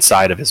letter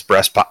inside of his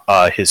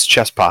his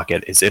chest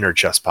pocket, his inner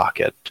chest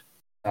pocket.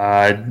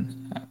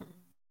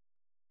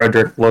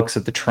 Frederick looks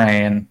at the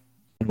train,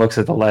 looks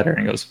at the letter, and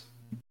he goes,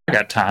 "I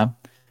got time."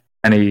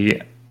 And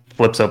he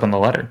flips open the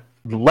letter.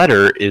 The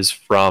letter is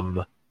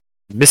from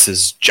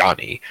Mrs.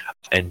 Johnny,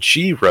 and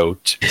she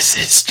wrote,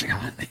 "Mrs.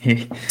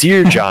 Johnny.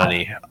 Dear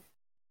Johnny,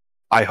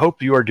 I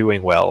hope you are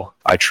doing well.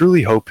 I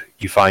truly hope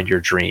you find your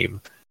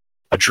dream.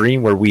 A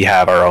dream where we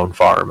have our own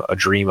farm, a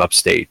dream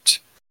upstate.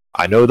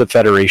 I know the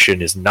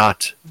Federation is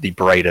not the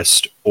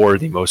brightest or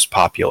the most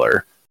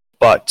popular,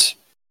 but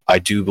I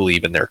do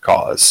believe in their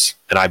cause,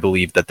 and I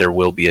believe that there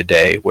will be a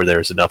day where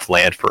there's enough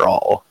land for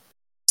all.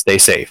 Stay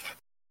safe.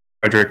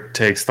 Frederick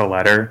takes the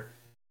letter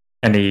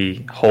and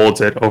he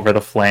holds it over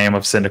the flame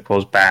of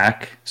Cyndaquil's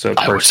back. So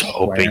I was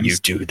hoping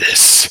you'd do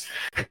this.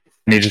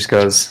 And he just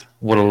goes,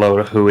 "What a load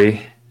of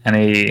hooey." And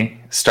he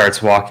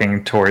starts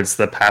walking towards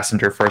the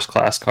passenger first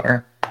class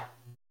car.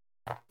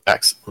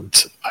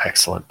 Excellent.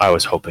 I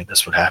was hoping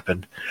this would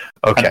happen.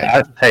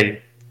 Okay.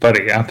 Hey,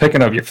 buddy, I'm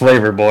picking up your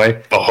flavor,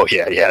 boy. Oh,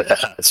 yeah,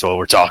 that's what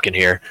we're talking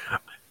here.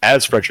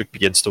 As Frederick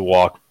begins to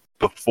walk,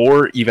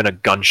 before even a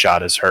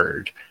gunshot is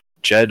heard,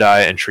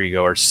 Jedi and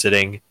Trigo are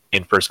sitting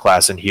in first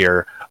class and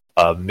hear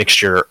a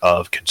mixture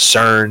of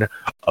concern,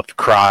 of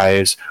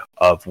cries,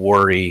 of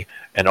worry,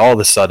 and all of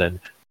a sudden,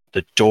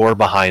 the door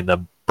behind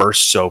them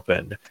bursts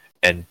open,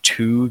 and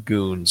two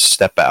goons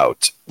step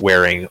out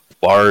wearing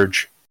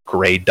large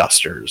gray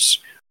dusters,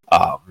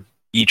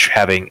 each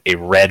having a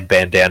red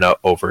bandana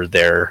over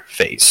their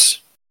face.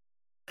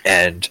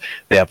 And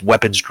they have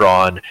weapons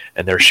drawn,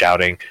 and they're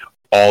shouting,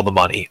 all the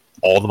money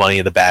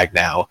in the bag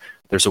now.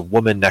 There's a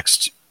woman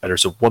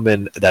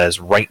that is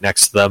right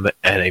next to them,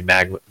 and a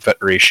Magma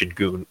Federation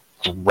goon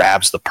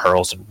grabs the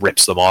pearls and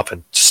rips them off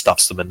and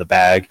stuffs them in the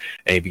bag,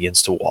 and he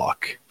begins to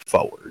walk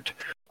forward.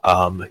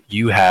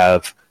 You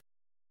have,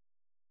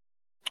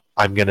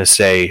 I'm going to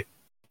say,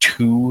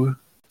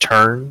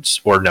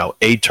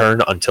 a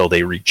turn until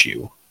they reach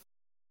you.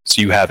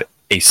 So you have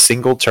a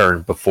single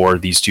turn before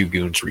these two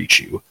goons reach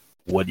you.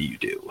 What do you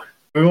do?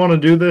 We want to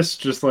do this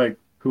just like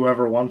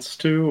whoever wants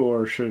to,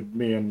 or should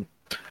me and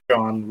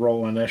John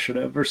roll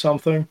initiative or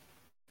something?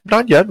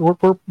 Not yet. We're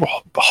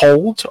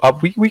hold.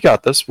 We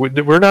got this.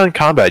 We're not in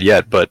combat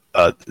yet, but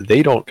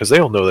they don't, because they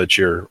don't know that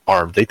you're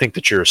armed. They think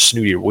that you're a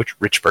snooty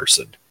rich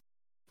person.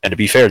 And to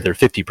be fair, they're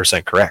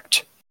 50%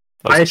 correct.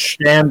 I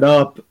stand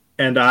up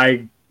and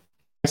I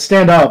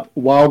stand up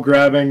while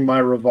grabbing my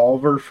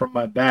revolver from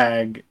my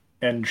bag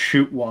and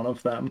shoot one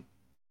of them.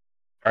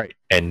 All right,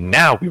 and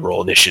now we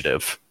roll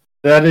initiative.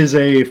 That is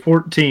a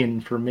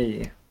 14 for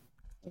me.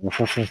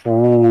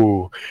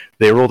 Ooh,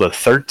 they rolled a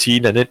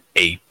 13 and an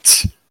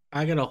 8.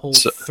 I got a whole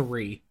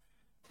 3.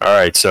 All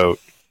right, so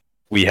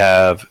we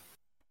have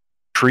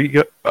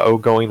Trio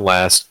going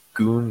last,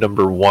 Goon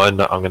number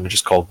 1, I'm going to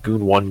just call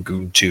Goon 1,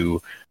 Goon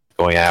 2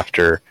 going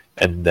after,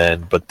 and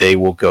then, but they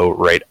will go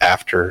right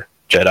after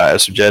Jedi.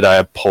 So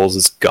Jedi pulls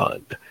his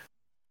gun,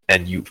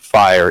 and you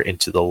fire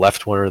into the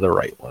left one or the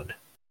right one?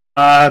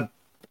 I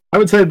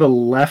would say the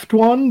left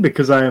one,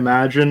 because I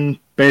imagine,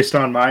 based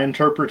on my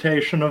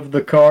interpretation of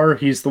the car,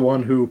 he's the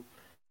one who,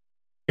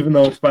 even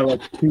though it's by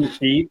like 2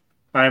 feet,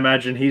 I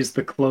imagine he's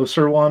the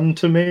closer one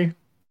to me.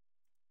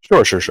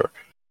 Sure.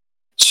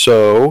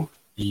 So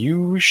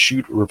you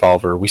shoot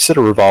revolver. We said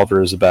a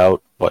revolver is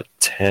about, what,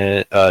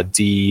 10,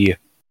 D4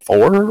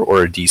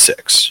 or a D6?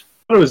 I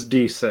thought it was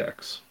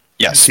D6.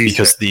 Yes, D6.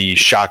 Because the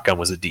shotgun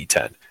was a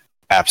D10.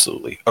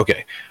 Absolutely.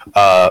 Okay.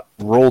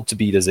 Roll to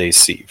beat as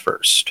AC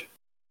first.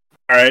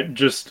 Alright,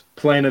 just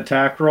plain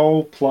attack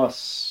roll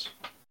plus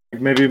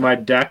maybe my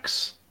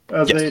dex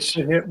as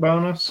a hit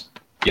bonus.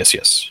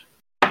 Yes.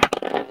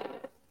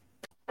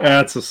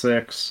 That's a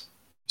 6.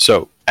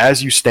 So,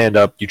 as you stand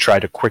up, you try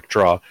to quick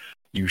draw.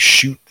 You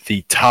shoot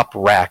the top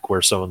rack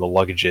where some of the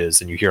luggage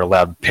is, and you hear a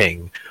loud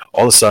ping.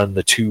 All of a sudden,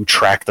 the two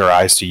track their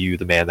eyes to you,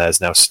 the man that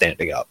is now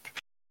standing up.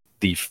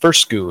 The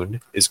first goon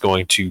is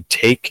going to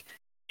take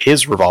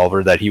his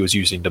revolver that he was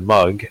using to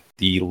mug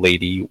the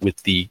lady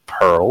with the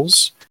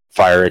pearls,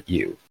 fire at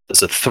you.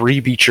 Does a 3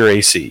 beat your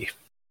AC?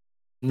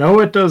 No,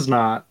 it does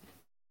not.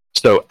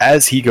 So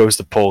as he goes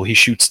to pull, he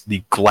shoots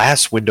the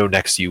glass window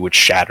next to you, which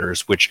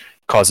shatters, which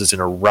causes an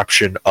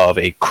eruption of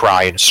a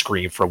cry and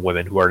scream from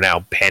women who are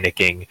now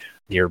panicking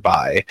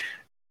nearby.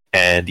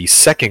 And the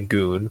second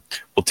goon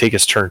will take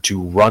his turn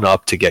to run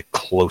up to get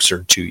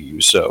closer to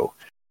you. So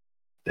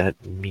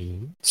that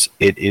means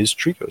it is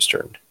Trico's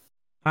turn.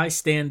 I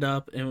stand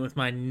up, and with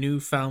my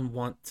newfound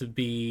want to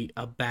be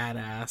a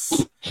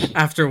badass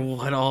after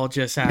what all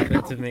just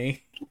happened to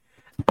me,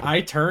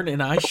 I turn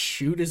and I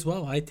shoot as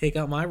well. I take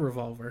out my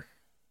revolver.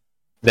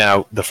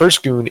 Now, the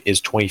first goon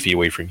is 20 feet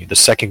away from you. The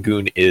second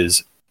goon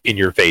is in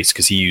your face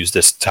because he used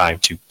this time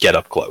to get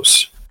up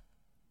close.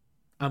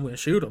 I'm going to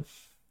shoot him.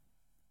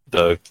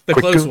 The quick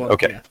close goon? one.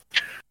 Okay. Yeah.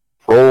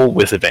 Roll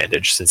with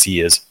advantage since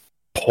he is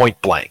point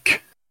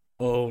blank.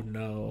 Oh,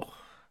 no.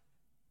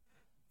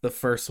 The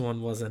first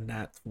one was a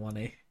nat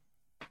 20.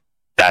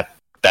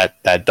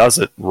 That does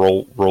it.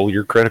 Roll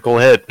your critical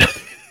hit.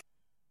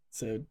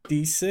 So,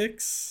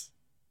 D6.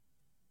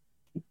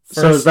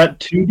 So is that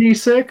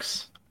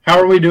 2d6? How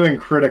are we doing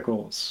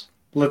criticals?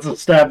 Let's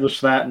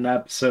establish that in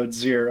episode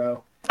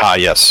 0.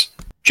 Yes.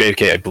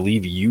 JFK, I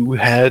believe you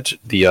had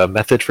the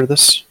method for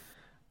this?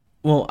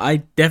 Well, I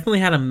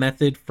definitely had a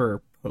method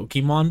for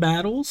Pokemon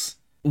battles,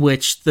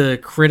 which the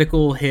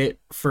critical hit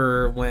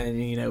for when,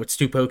 it's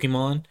 2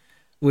 Pokemon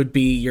would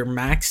be your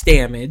max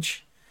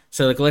damage.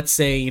 So, like, let's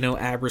say,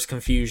 Abra's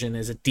Confusion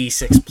is a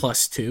d6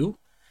 plus 2.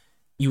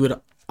 You would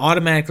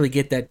automatically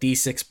get that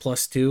d6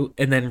 plus 2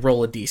 and then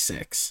roll a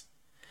d6.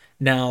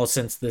 Now,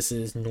 since this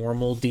is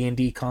normal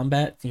D&D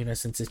combat,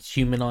 since it's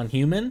human on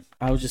human,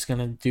 I was just going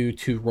to do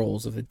 2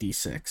 rolls of a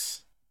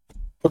d6.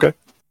 Okay.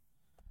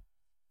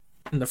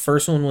 And the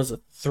first one was a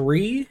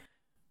 3.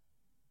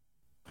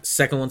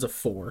 Second one's a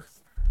 4.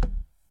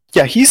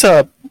 Yeah, he's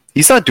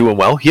not doing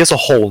well. He has a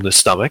hole in his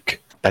stomach.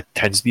 That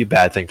tends to be a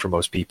bad thing for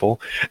most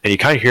people. And you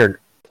kind of hear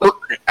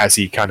as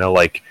he kind of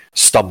like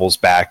stumbles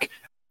back,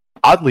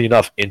 oddly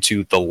enough,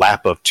 into the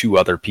lap of 2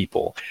 other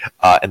people.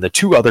 And the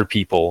 2 other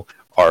people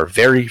are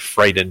very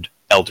frightened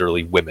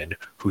elderly women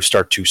who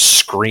start to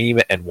scream,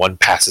 and one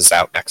passes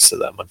out next to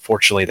them.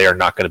 Unfortunately, they are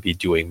not going to be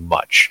doing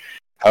much.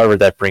 However,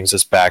 that brings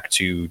us back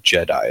to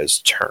Jedi's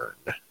turn.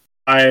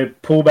 I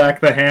pull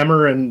back the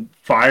hammer and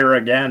fire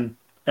again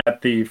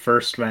at the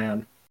first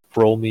man.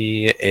 Roll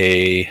me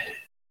a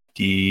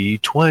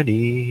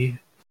d20.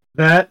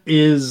 That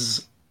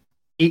is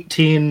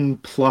 18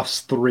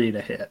 plus 3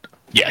 to hit.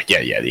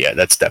 Yeah.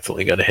 That's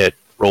definitely going to hit.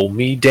 Roll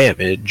me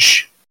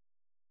damage.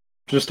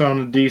 Just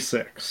on a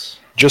d6.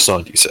 Just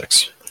on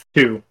d6.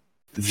 2.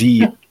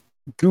 The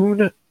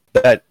goon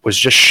that was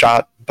just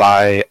shot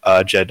by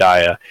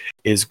Jediah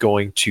is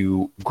going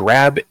to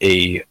grab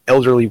a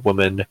elderly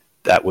woman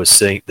that was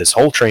sitting. This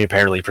whole train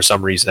apparently for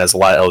some reason has a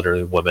lot of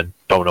elderly women.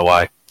 Don't know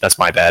why. That's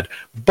my bad.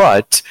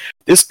 But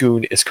this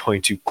goon is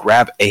going to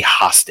grab a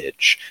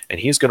hostage, and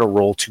he's going to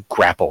roll to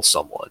grapple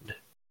someone.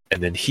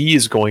 And then he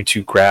is going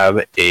to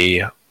grab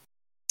a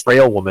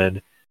frail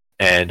woman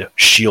and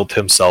shield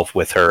himself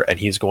with her, and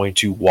he's going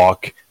to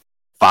walk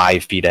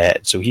 5 feet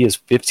ahead. So he is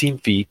 15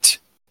 feet.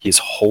 He's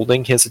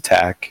holding his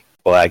attack.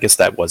 Well, I guess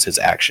that was his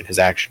action. His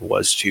action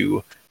was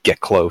to get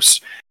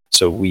close.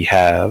 So we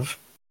have...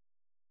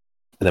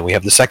 And then we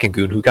have the second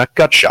goon who got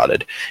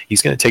gut-shotted.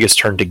 He's going to take his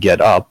turn to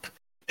get up.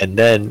 And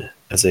then,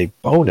 as a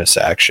bonus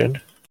action...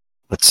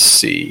 Let's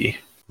see...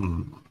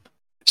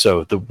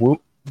 So the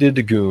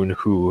wounded goon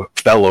who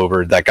fell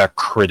over, that got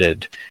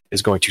critted,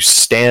 is going to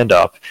stand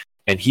up,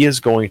 and he is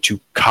going to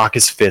cock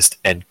his fist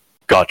and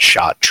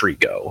gut-shot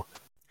Trigo.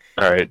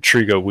 Alright,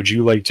 Trigo, would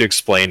you like to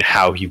explain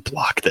how you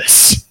block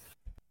this?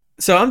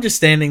 So I'm just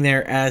standing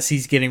there as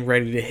he's getting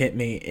ready to hit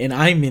me, and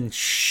I'm in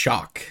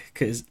shock,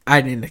 because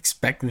I didn't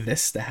expect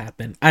this to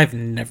happen. I've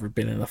never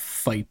been in a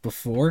fight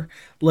before,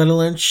 let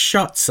alone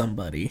shot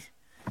somebody.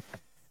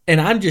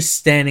 And I'm just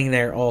standing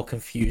there all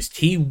confused.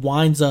 He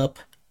winds up,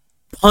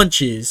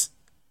 punches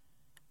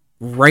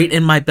right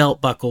in my belt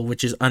buckle,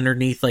 which is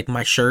underneath like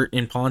my shirt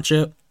and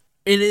poncho.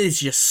 It is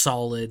just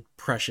solid,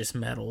 precious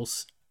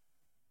metals.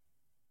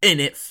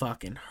 And it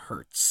fucking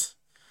hurts.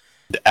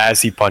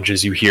 As he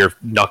punches, you hear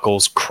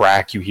knuckles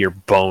crack, you hear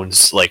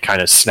bones like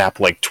kind of snap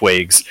like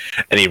twigs,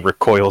 and he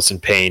recoils in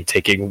pain,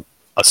 taking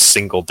a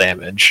single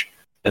damage.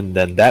 And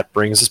then that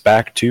brings us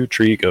back to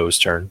Trigo's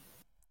turn.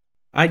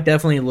 I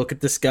definitely look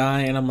at this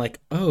guy and I'm like,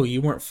 oh,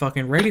 you weren't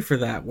fucking ready for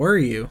that, were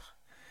you?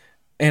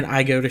 And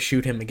I go to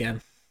shoot him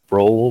again.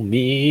 Roll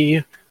me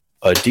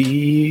a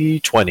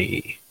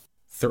d20.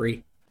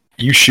 3.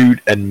 You shoot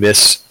and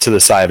miss to the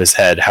side of his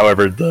head.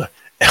 However, the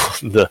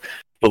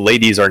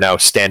ladies are now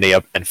standing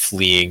up and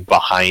fleeing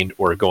behind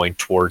or going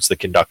towards the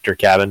conductor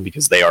cabin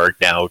because they are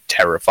now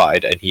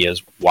terrified, and he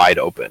is wide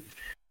open.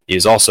 He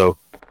is also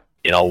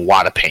in a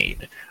lot of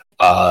pain.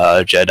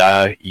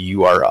 Jedi,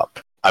 you are up.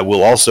 I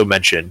will also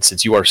mention,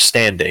 since you are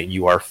standing,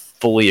 you are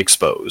fully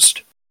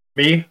exposed.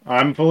 Me?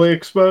 I'm fully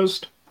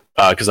exposed?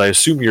 Because I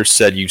assume you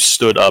said you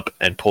stood up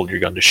and pulled your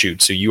gun to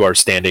shoot, so you are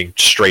standing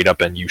straight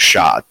up and you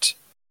shot.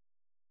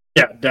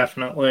 Yeah,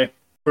 definitely.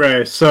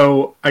 Okay,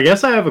 so I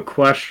guess I have a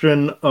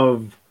question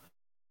of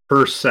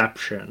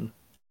perception.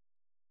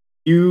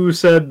 You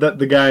said that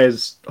the guy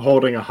is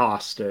holding a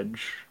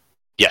hostage.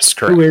 Yes,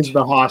 correct. Who is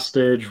the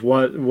hostage?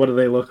 What do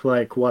they look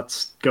like?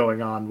 What's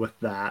going on with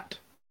that?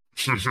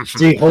 Is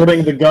he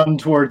holding the gun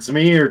towards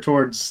me or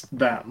towards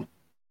them?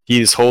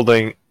 He's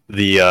holding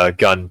the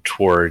gun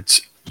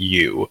towards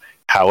you.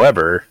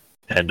 However,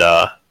 and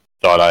thought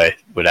I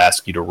would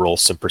ask you to roll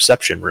some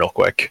perception real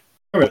quick.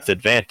 Okay. With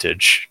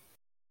advantage.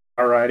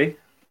 Alrighty.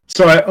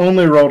 So I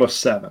only rolled a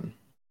 7.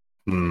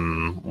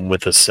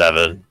 With a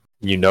 7.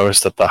 You notice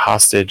that the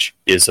hostage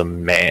is a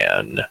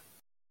man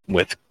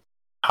with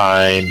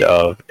kind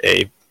of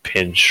a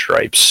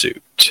pinstripe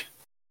suit.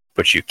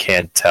 But you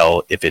can't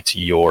tell if it's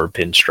your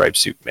pinstripe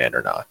suit man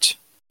or not.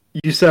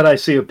 You said I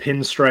see a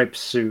pinstripe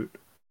suit.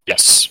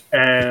 Yes.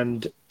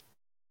 And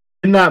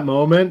in that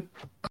moment,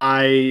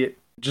 I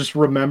just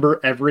remember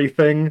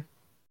everything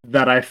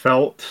that I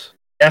felt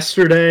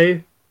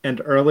yesterday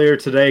and earlier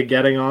today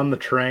getting on the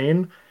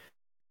train.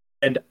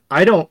 And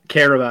I don't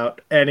care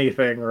about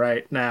anything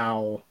right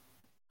now.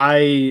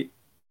 I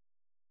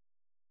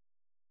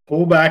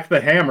pull back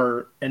the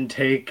hammer and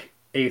take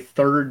a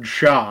third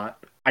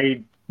shot.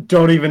 I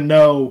don't even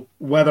know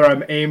whether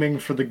I'm aiming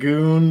for the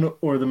goon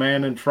or the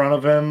man in front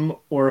of him,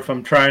 or if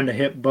I'm trying to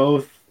hit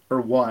both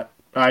or what.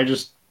 I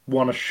just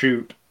want to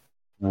shoot.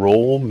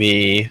 Roll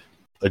me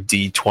a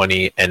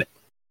d20 and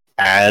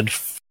add.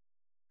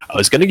 I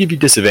was going to give you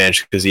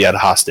disadvantage because he had a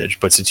hostage,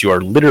 but since you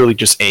are literally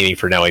just aiming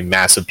for now a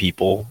mass of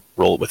people,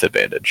 roll it with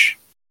advantage.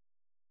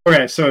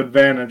 Okay, so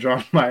advantage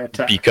on my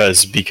attack.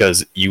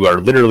 Because you are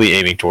literally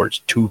aiming towards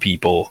 2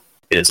 people,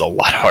 it is a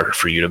lot harder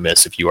for you to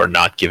miss if you are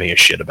not giving a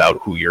shit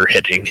about who you're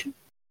hitting.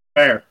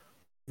 Fair.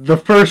 The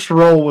first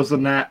roll was a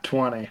nat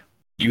 20.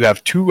 You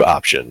have 2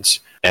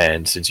 options,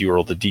 and since you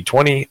rolled a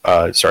d20,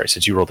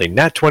 since you rolled a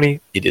nat 20,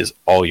 it is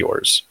all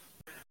yours.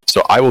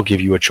 So I will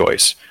give you a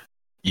choice.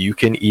 You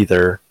can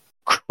either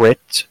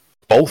crit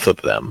both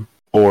of them,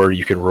 or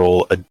you can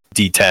roll a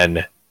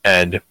d10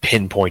 and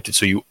pinpoint it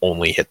so you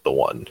only hit the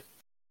one.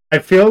 I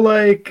feel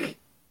like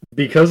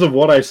because of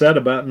what I said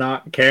about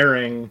not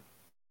caring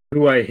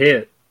who I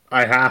hit,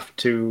 I have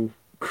to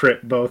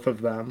crit both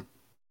of them.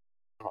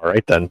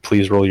 Alright then,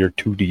 please roll your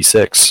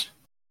 2d6.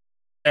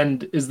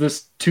 And is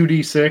this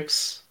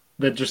 2d6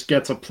 that just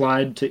gets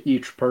applied to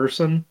each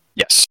person?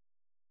 Yes.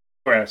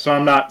 Okay, so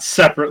I'm not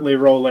separately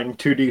rolling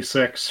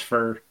 2d6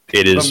 for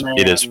It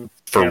is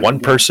for one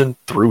person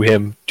through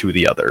him to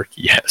the other.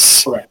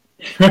 Yes.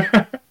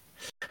 Correct.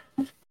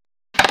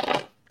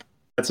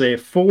 That's a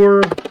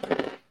 4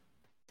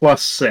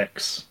 plus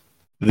 6.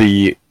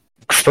 The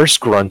first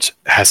grunt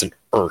has an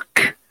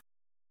irk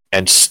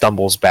and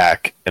stumbles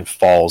back and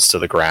falls to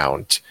the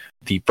ground.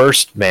 The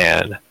first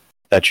man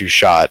that you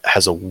shot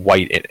has a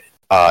white in it,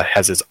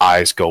 has his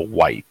eyes go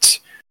white,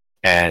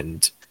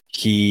 and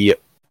he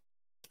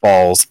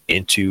falls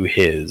into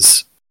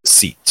his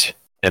seat.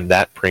 And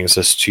that brings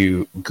us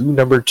to Goo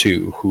number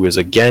 2, who is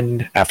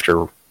again,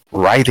 after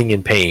writhing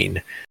in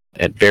pain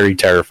and very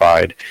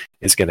terrified,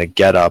 is going to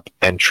get up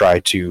and try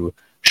to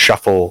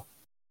shuffle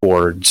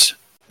towards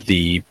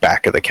the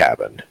back of the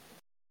cabin.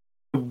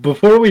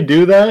 Before we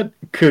do that,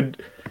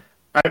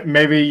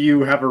 maybe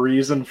you have a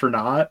reason for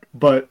not,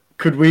 but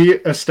could we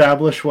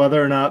establish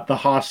whether or not the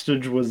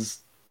hostage was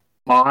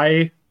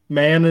my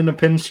man in a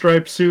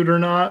pinstripe suit or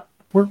not?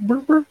 We're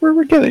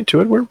getting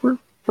to it.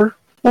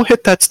 We'll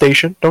hit that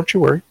station. Don't you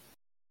worry.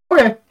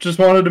 Okay, just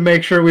wanted to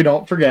make sure we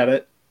don't forget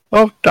it.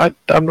 Oh,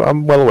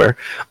 I'm well aware.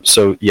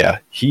 So yeah,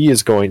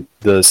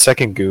 the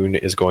second goon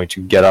is going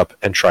to get up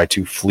and try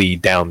to flee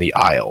down the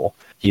aisle.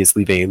 He is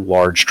leaving a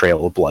large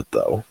trail of blood,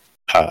 though.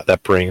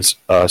 That brings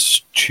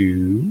us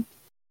to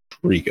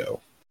Trigo.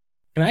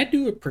 Can I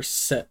do a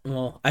percent?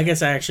 Well, I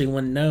guess I actually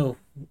wouldn't know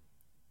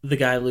the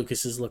guy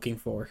Lucas is looking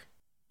for.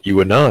 You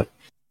would not.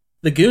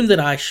 The goon that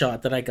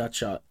I got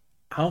shot,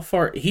 how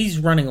far? He's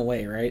running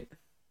away, right?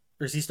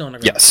 Or is he still on the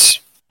ground? Yes,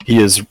 he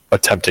is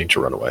attempting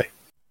to run away.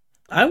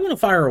 I want to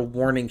fire a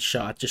warning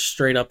shot just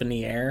straight up in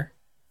the air,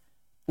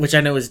 which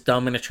I know is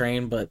dumb in a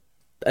train, but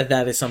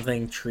that is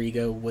something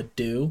Trigo would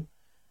do.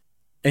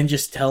 And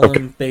just tell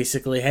him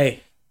basically,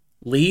 hey,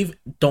 leave,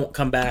 don't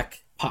come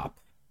back, pop.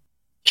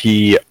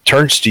 He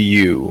turns to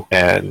you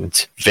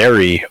and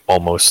very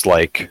almost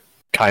like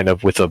kind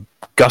of with a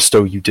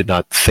gusto you did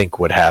not think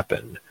would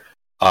happen,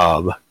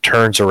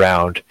 turns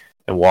around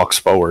and walks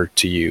forward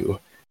to you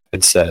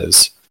and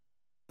says,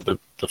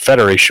 the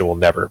Federation will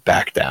never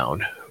back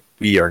down.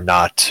 We are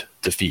not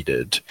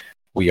defeated.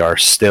 We are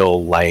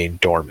still laying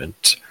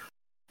dormant.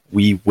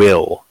 We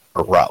will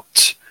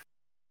erupt.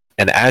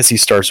 And as he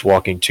starts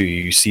walking to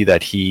you, you see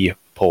that he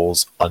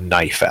pulls a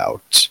knife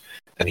out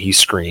and he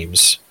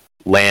screams,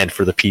 "Land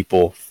for the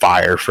people,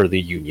 fire for the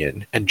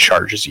Union," and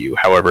charges you.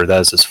 However,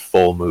 that is his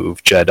full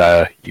move.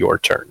 Jeddah, your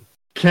turn.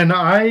 Can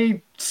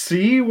I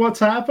see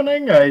what's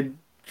happening? I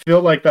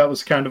feel like that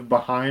was kind of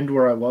behind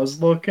where I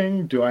was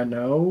looking. Do I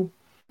know?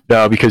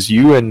 No, because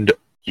you and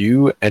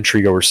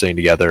Trigo were sitting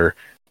together.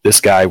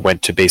 This guy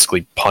went to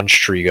basically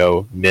punch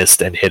Trigo,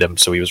 missed, and hit him,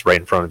 so he was right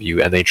in front of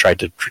you, and they tried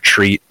to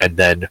retreat, and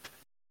then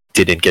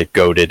didn't get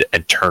goaded,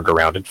 and turned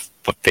around and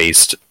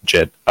faced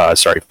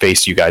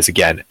you guys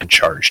again, and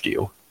charged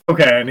you.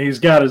 Okay, and he's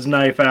got his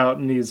knife out,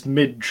 and he's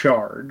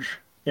mid-charge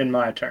in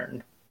my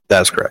turn.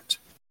 That's correct.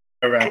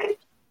 Okay.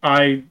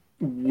 I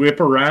whip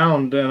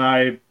around, and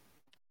I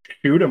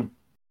shoot him.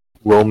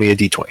 Roll me a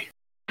d20.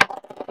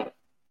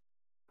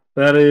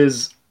 That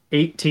is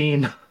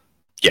 18.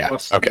 Yeah,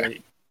 okay.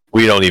 8.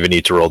 We don't even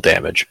need to roll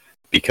damage,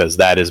 because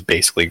that is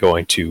basically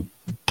going to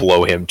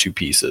blow him to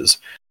pieces.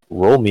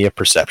 Roll me a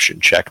perception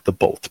check, the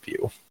both of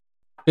you.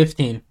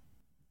 15.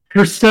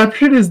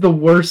 Perception is the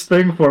worst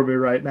thing for me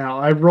right now.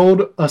 I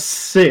rolled a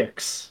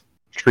 6.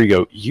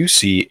 Trigo, you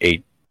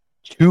see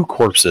 2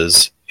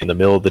 corpses in the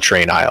middle of the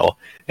train aisle,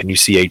 and you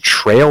see a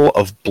trail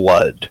of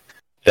blood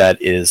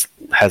that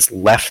has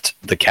left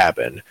the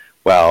cabin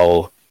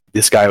while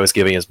this guy was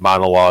giving his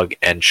monologue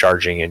and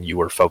charging, and you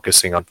were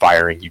focusing on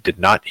firing. You did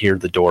not hear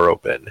the door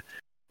open.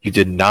 You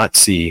did not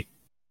see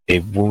a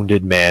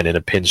wounded man in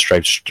a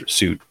pinstripe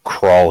suit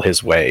crawl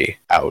his way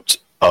out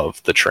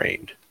of the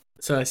train.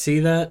 So I see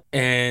that,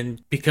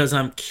 and because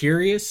I'm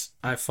curious,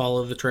 I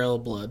follow the trail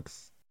of blood.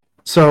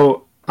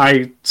 So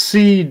I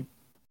see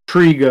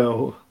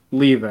Trigo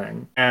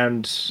leaving,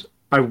 and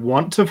I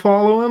want to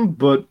follow him,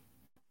 but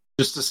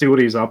just to see what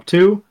he's up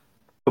to.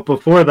 But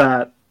before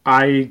that,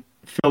 I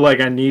feel like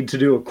I need to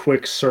do a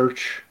quick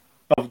search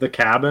of the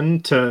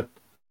cabin to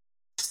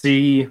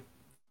see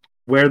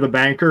where the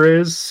banker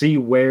is, see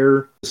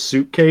where the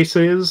suitcase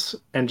is,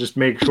 and just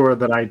make sure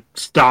that I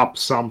stop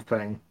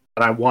something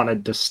that I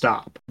wanted to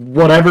stop.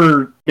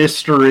 Whatever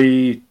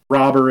mystery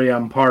robbery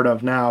I'm part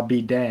of now,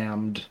 be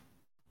damned.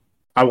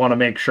 I want to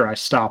make sure I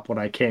stop what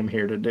I came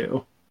here to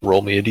do.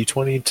 Roll me a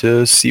d20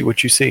 to see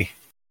what you see.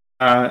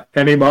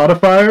 Any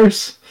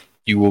modifiers?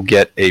 You will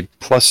get a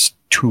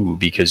 +2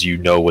 because you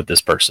know what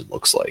this person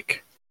looks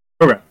like.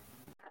 Okay.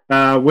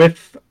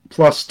 With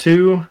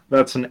 +2,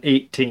 that's an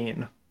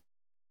 18.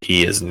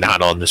 He is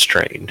not on this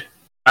train.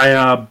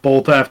 I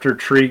bolt after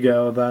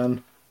Trigo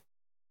then.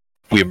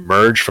 We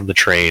emerge from the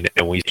train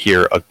and we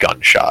hear a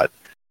gunshot.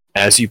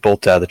 As you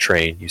bolt out of the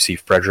train, you see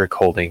Frederick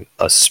holding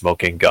a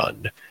smoking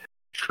gun.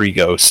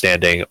 Trigo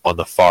standing on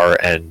the far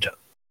end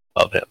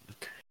of him.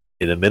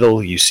 In the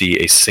middle, you see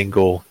a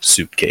single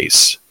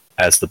suitcase,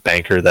 as the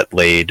banker that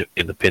laid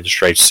in the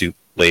pinstripe suit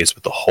lays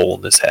with a hole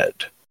in his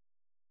head.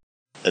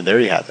 And there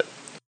you have it.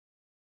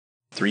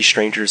 3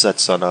 strangers at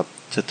sunup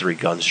to 3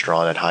 guns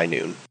drawn at high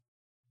noon.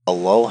 A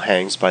lull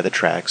hangs by the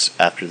tracks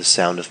after the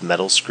sound of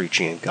metal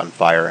screeching and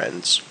gunfire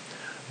ends.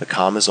 The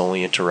calm is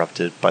only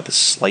interrupted by the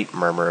slight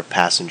murmur of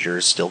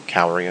passengers still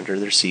cowering under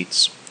their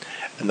seats,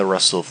 and the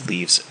rustle of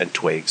leaves and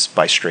twigs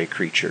by stray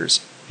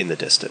creatures in the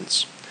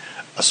distance.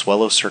 A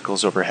Swellow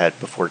circles overhead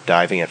before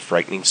diving at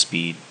frightening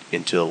speed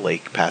into a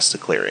lake past the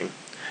clearing.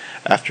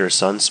 After a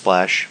sun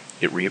splash,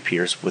 it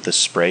reappears with a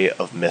spray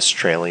of mist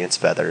trailing its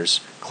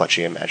feathers,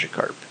 clutching a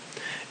Magikarp.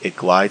 It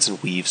glides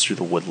and weaves through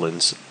the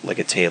woodlands like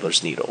a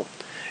tailor's needle.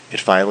 It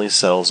finally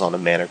settles on a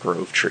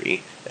mangrove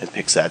tree and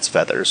picks at its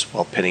feathers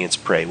while pinning its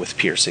prey with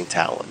piercing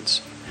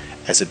talons.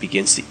 As it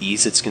begins to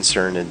ease its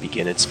concern and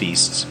begin its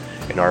feasts,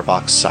 an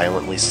Arbok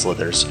silently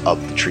slithers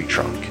up the tree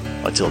trunk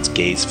until its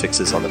gaze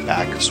fixes on the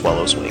back of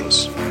Swellow's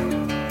wings.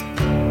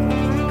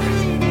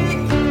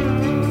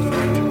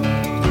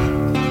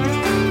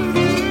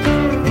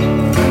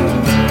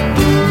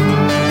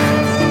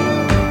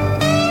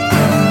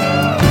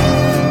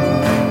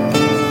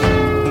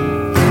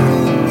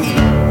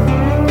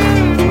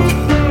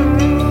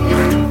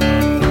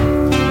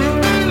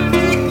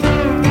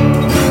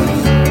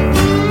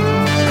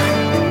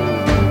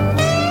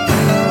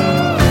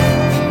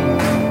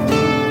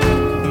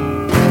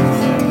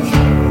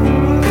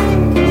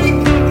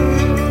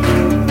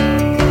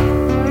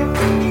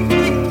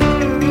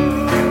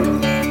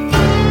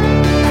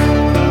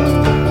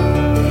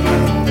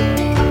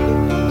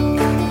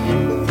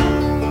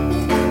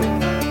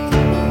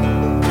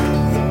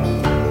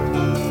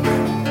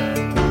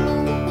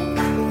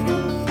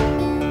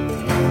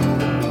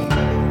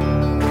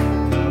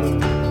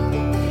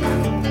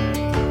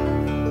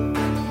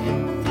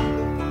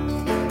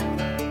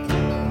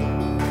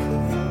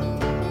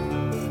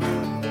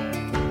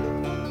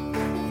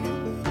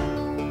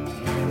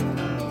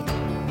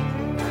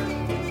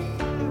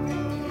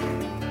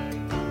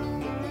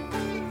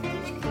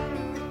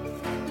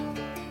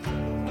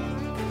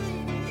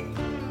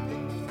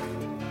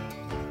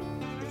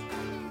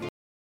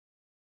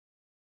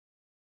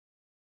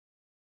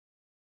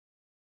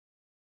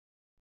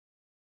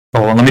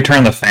 Oh, well, let me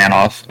turn the fan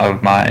off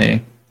of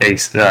my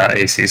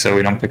AC so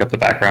we don't pick up the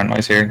background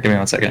noise here. Give me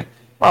 1 second.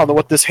 I don't know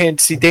what this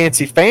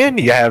fancy-dancy fan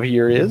you have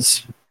here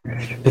is.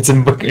 It's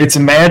a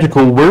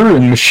magical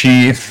whirring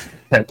machine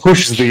that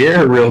pushes the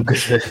air real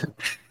good.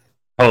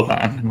 Hold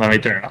on, let me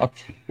turn it off.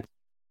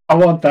 I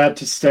want that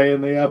to stay in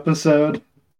the episode.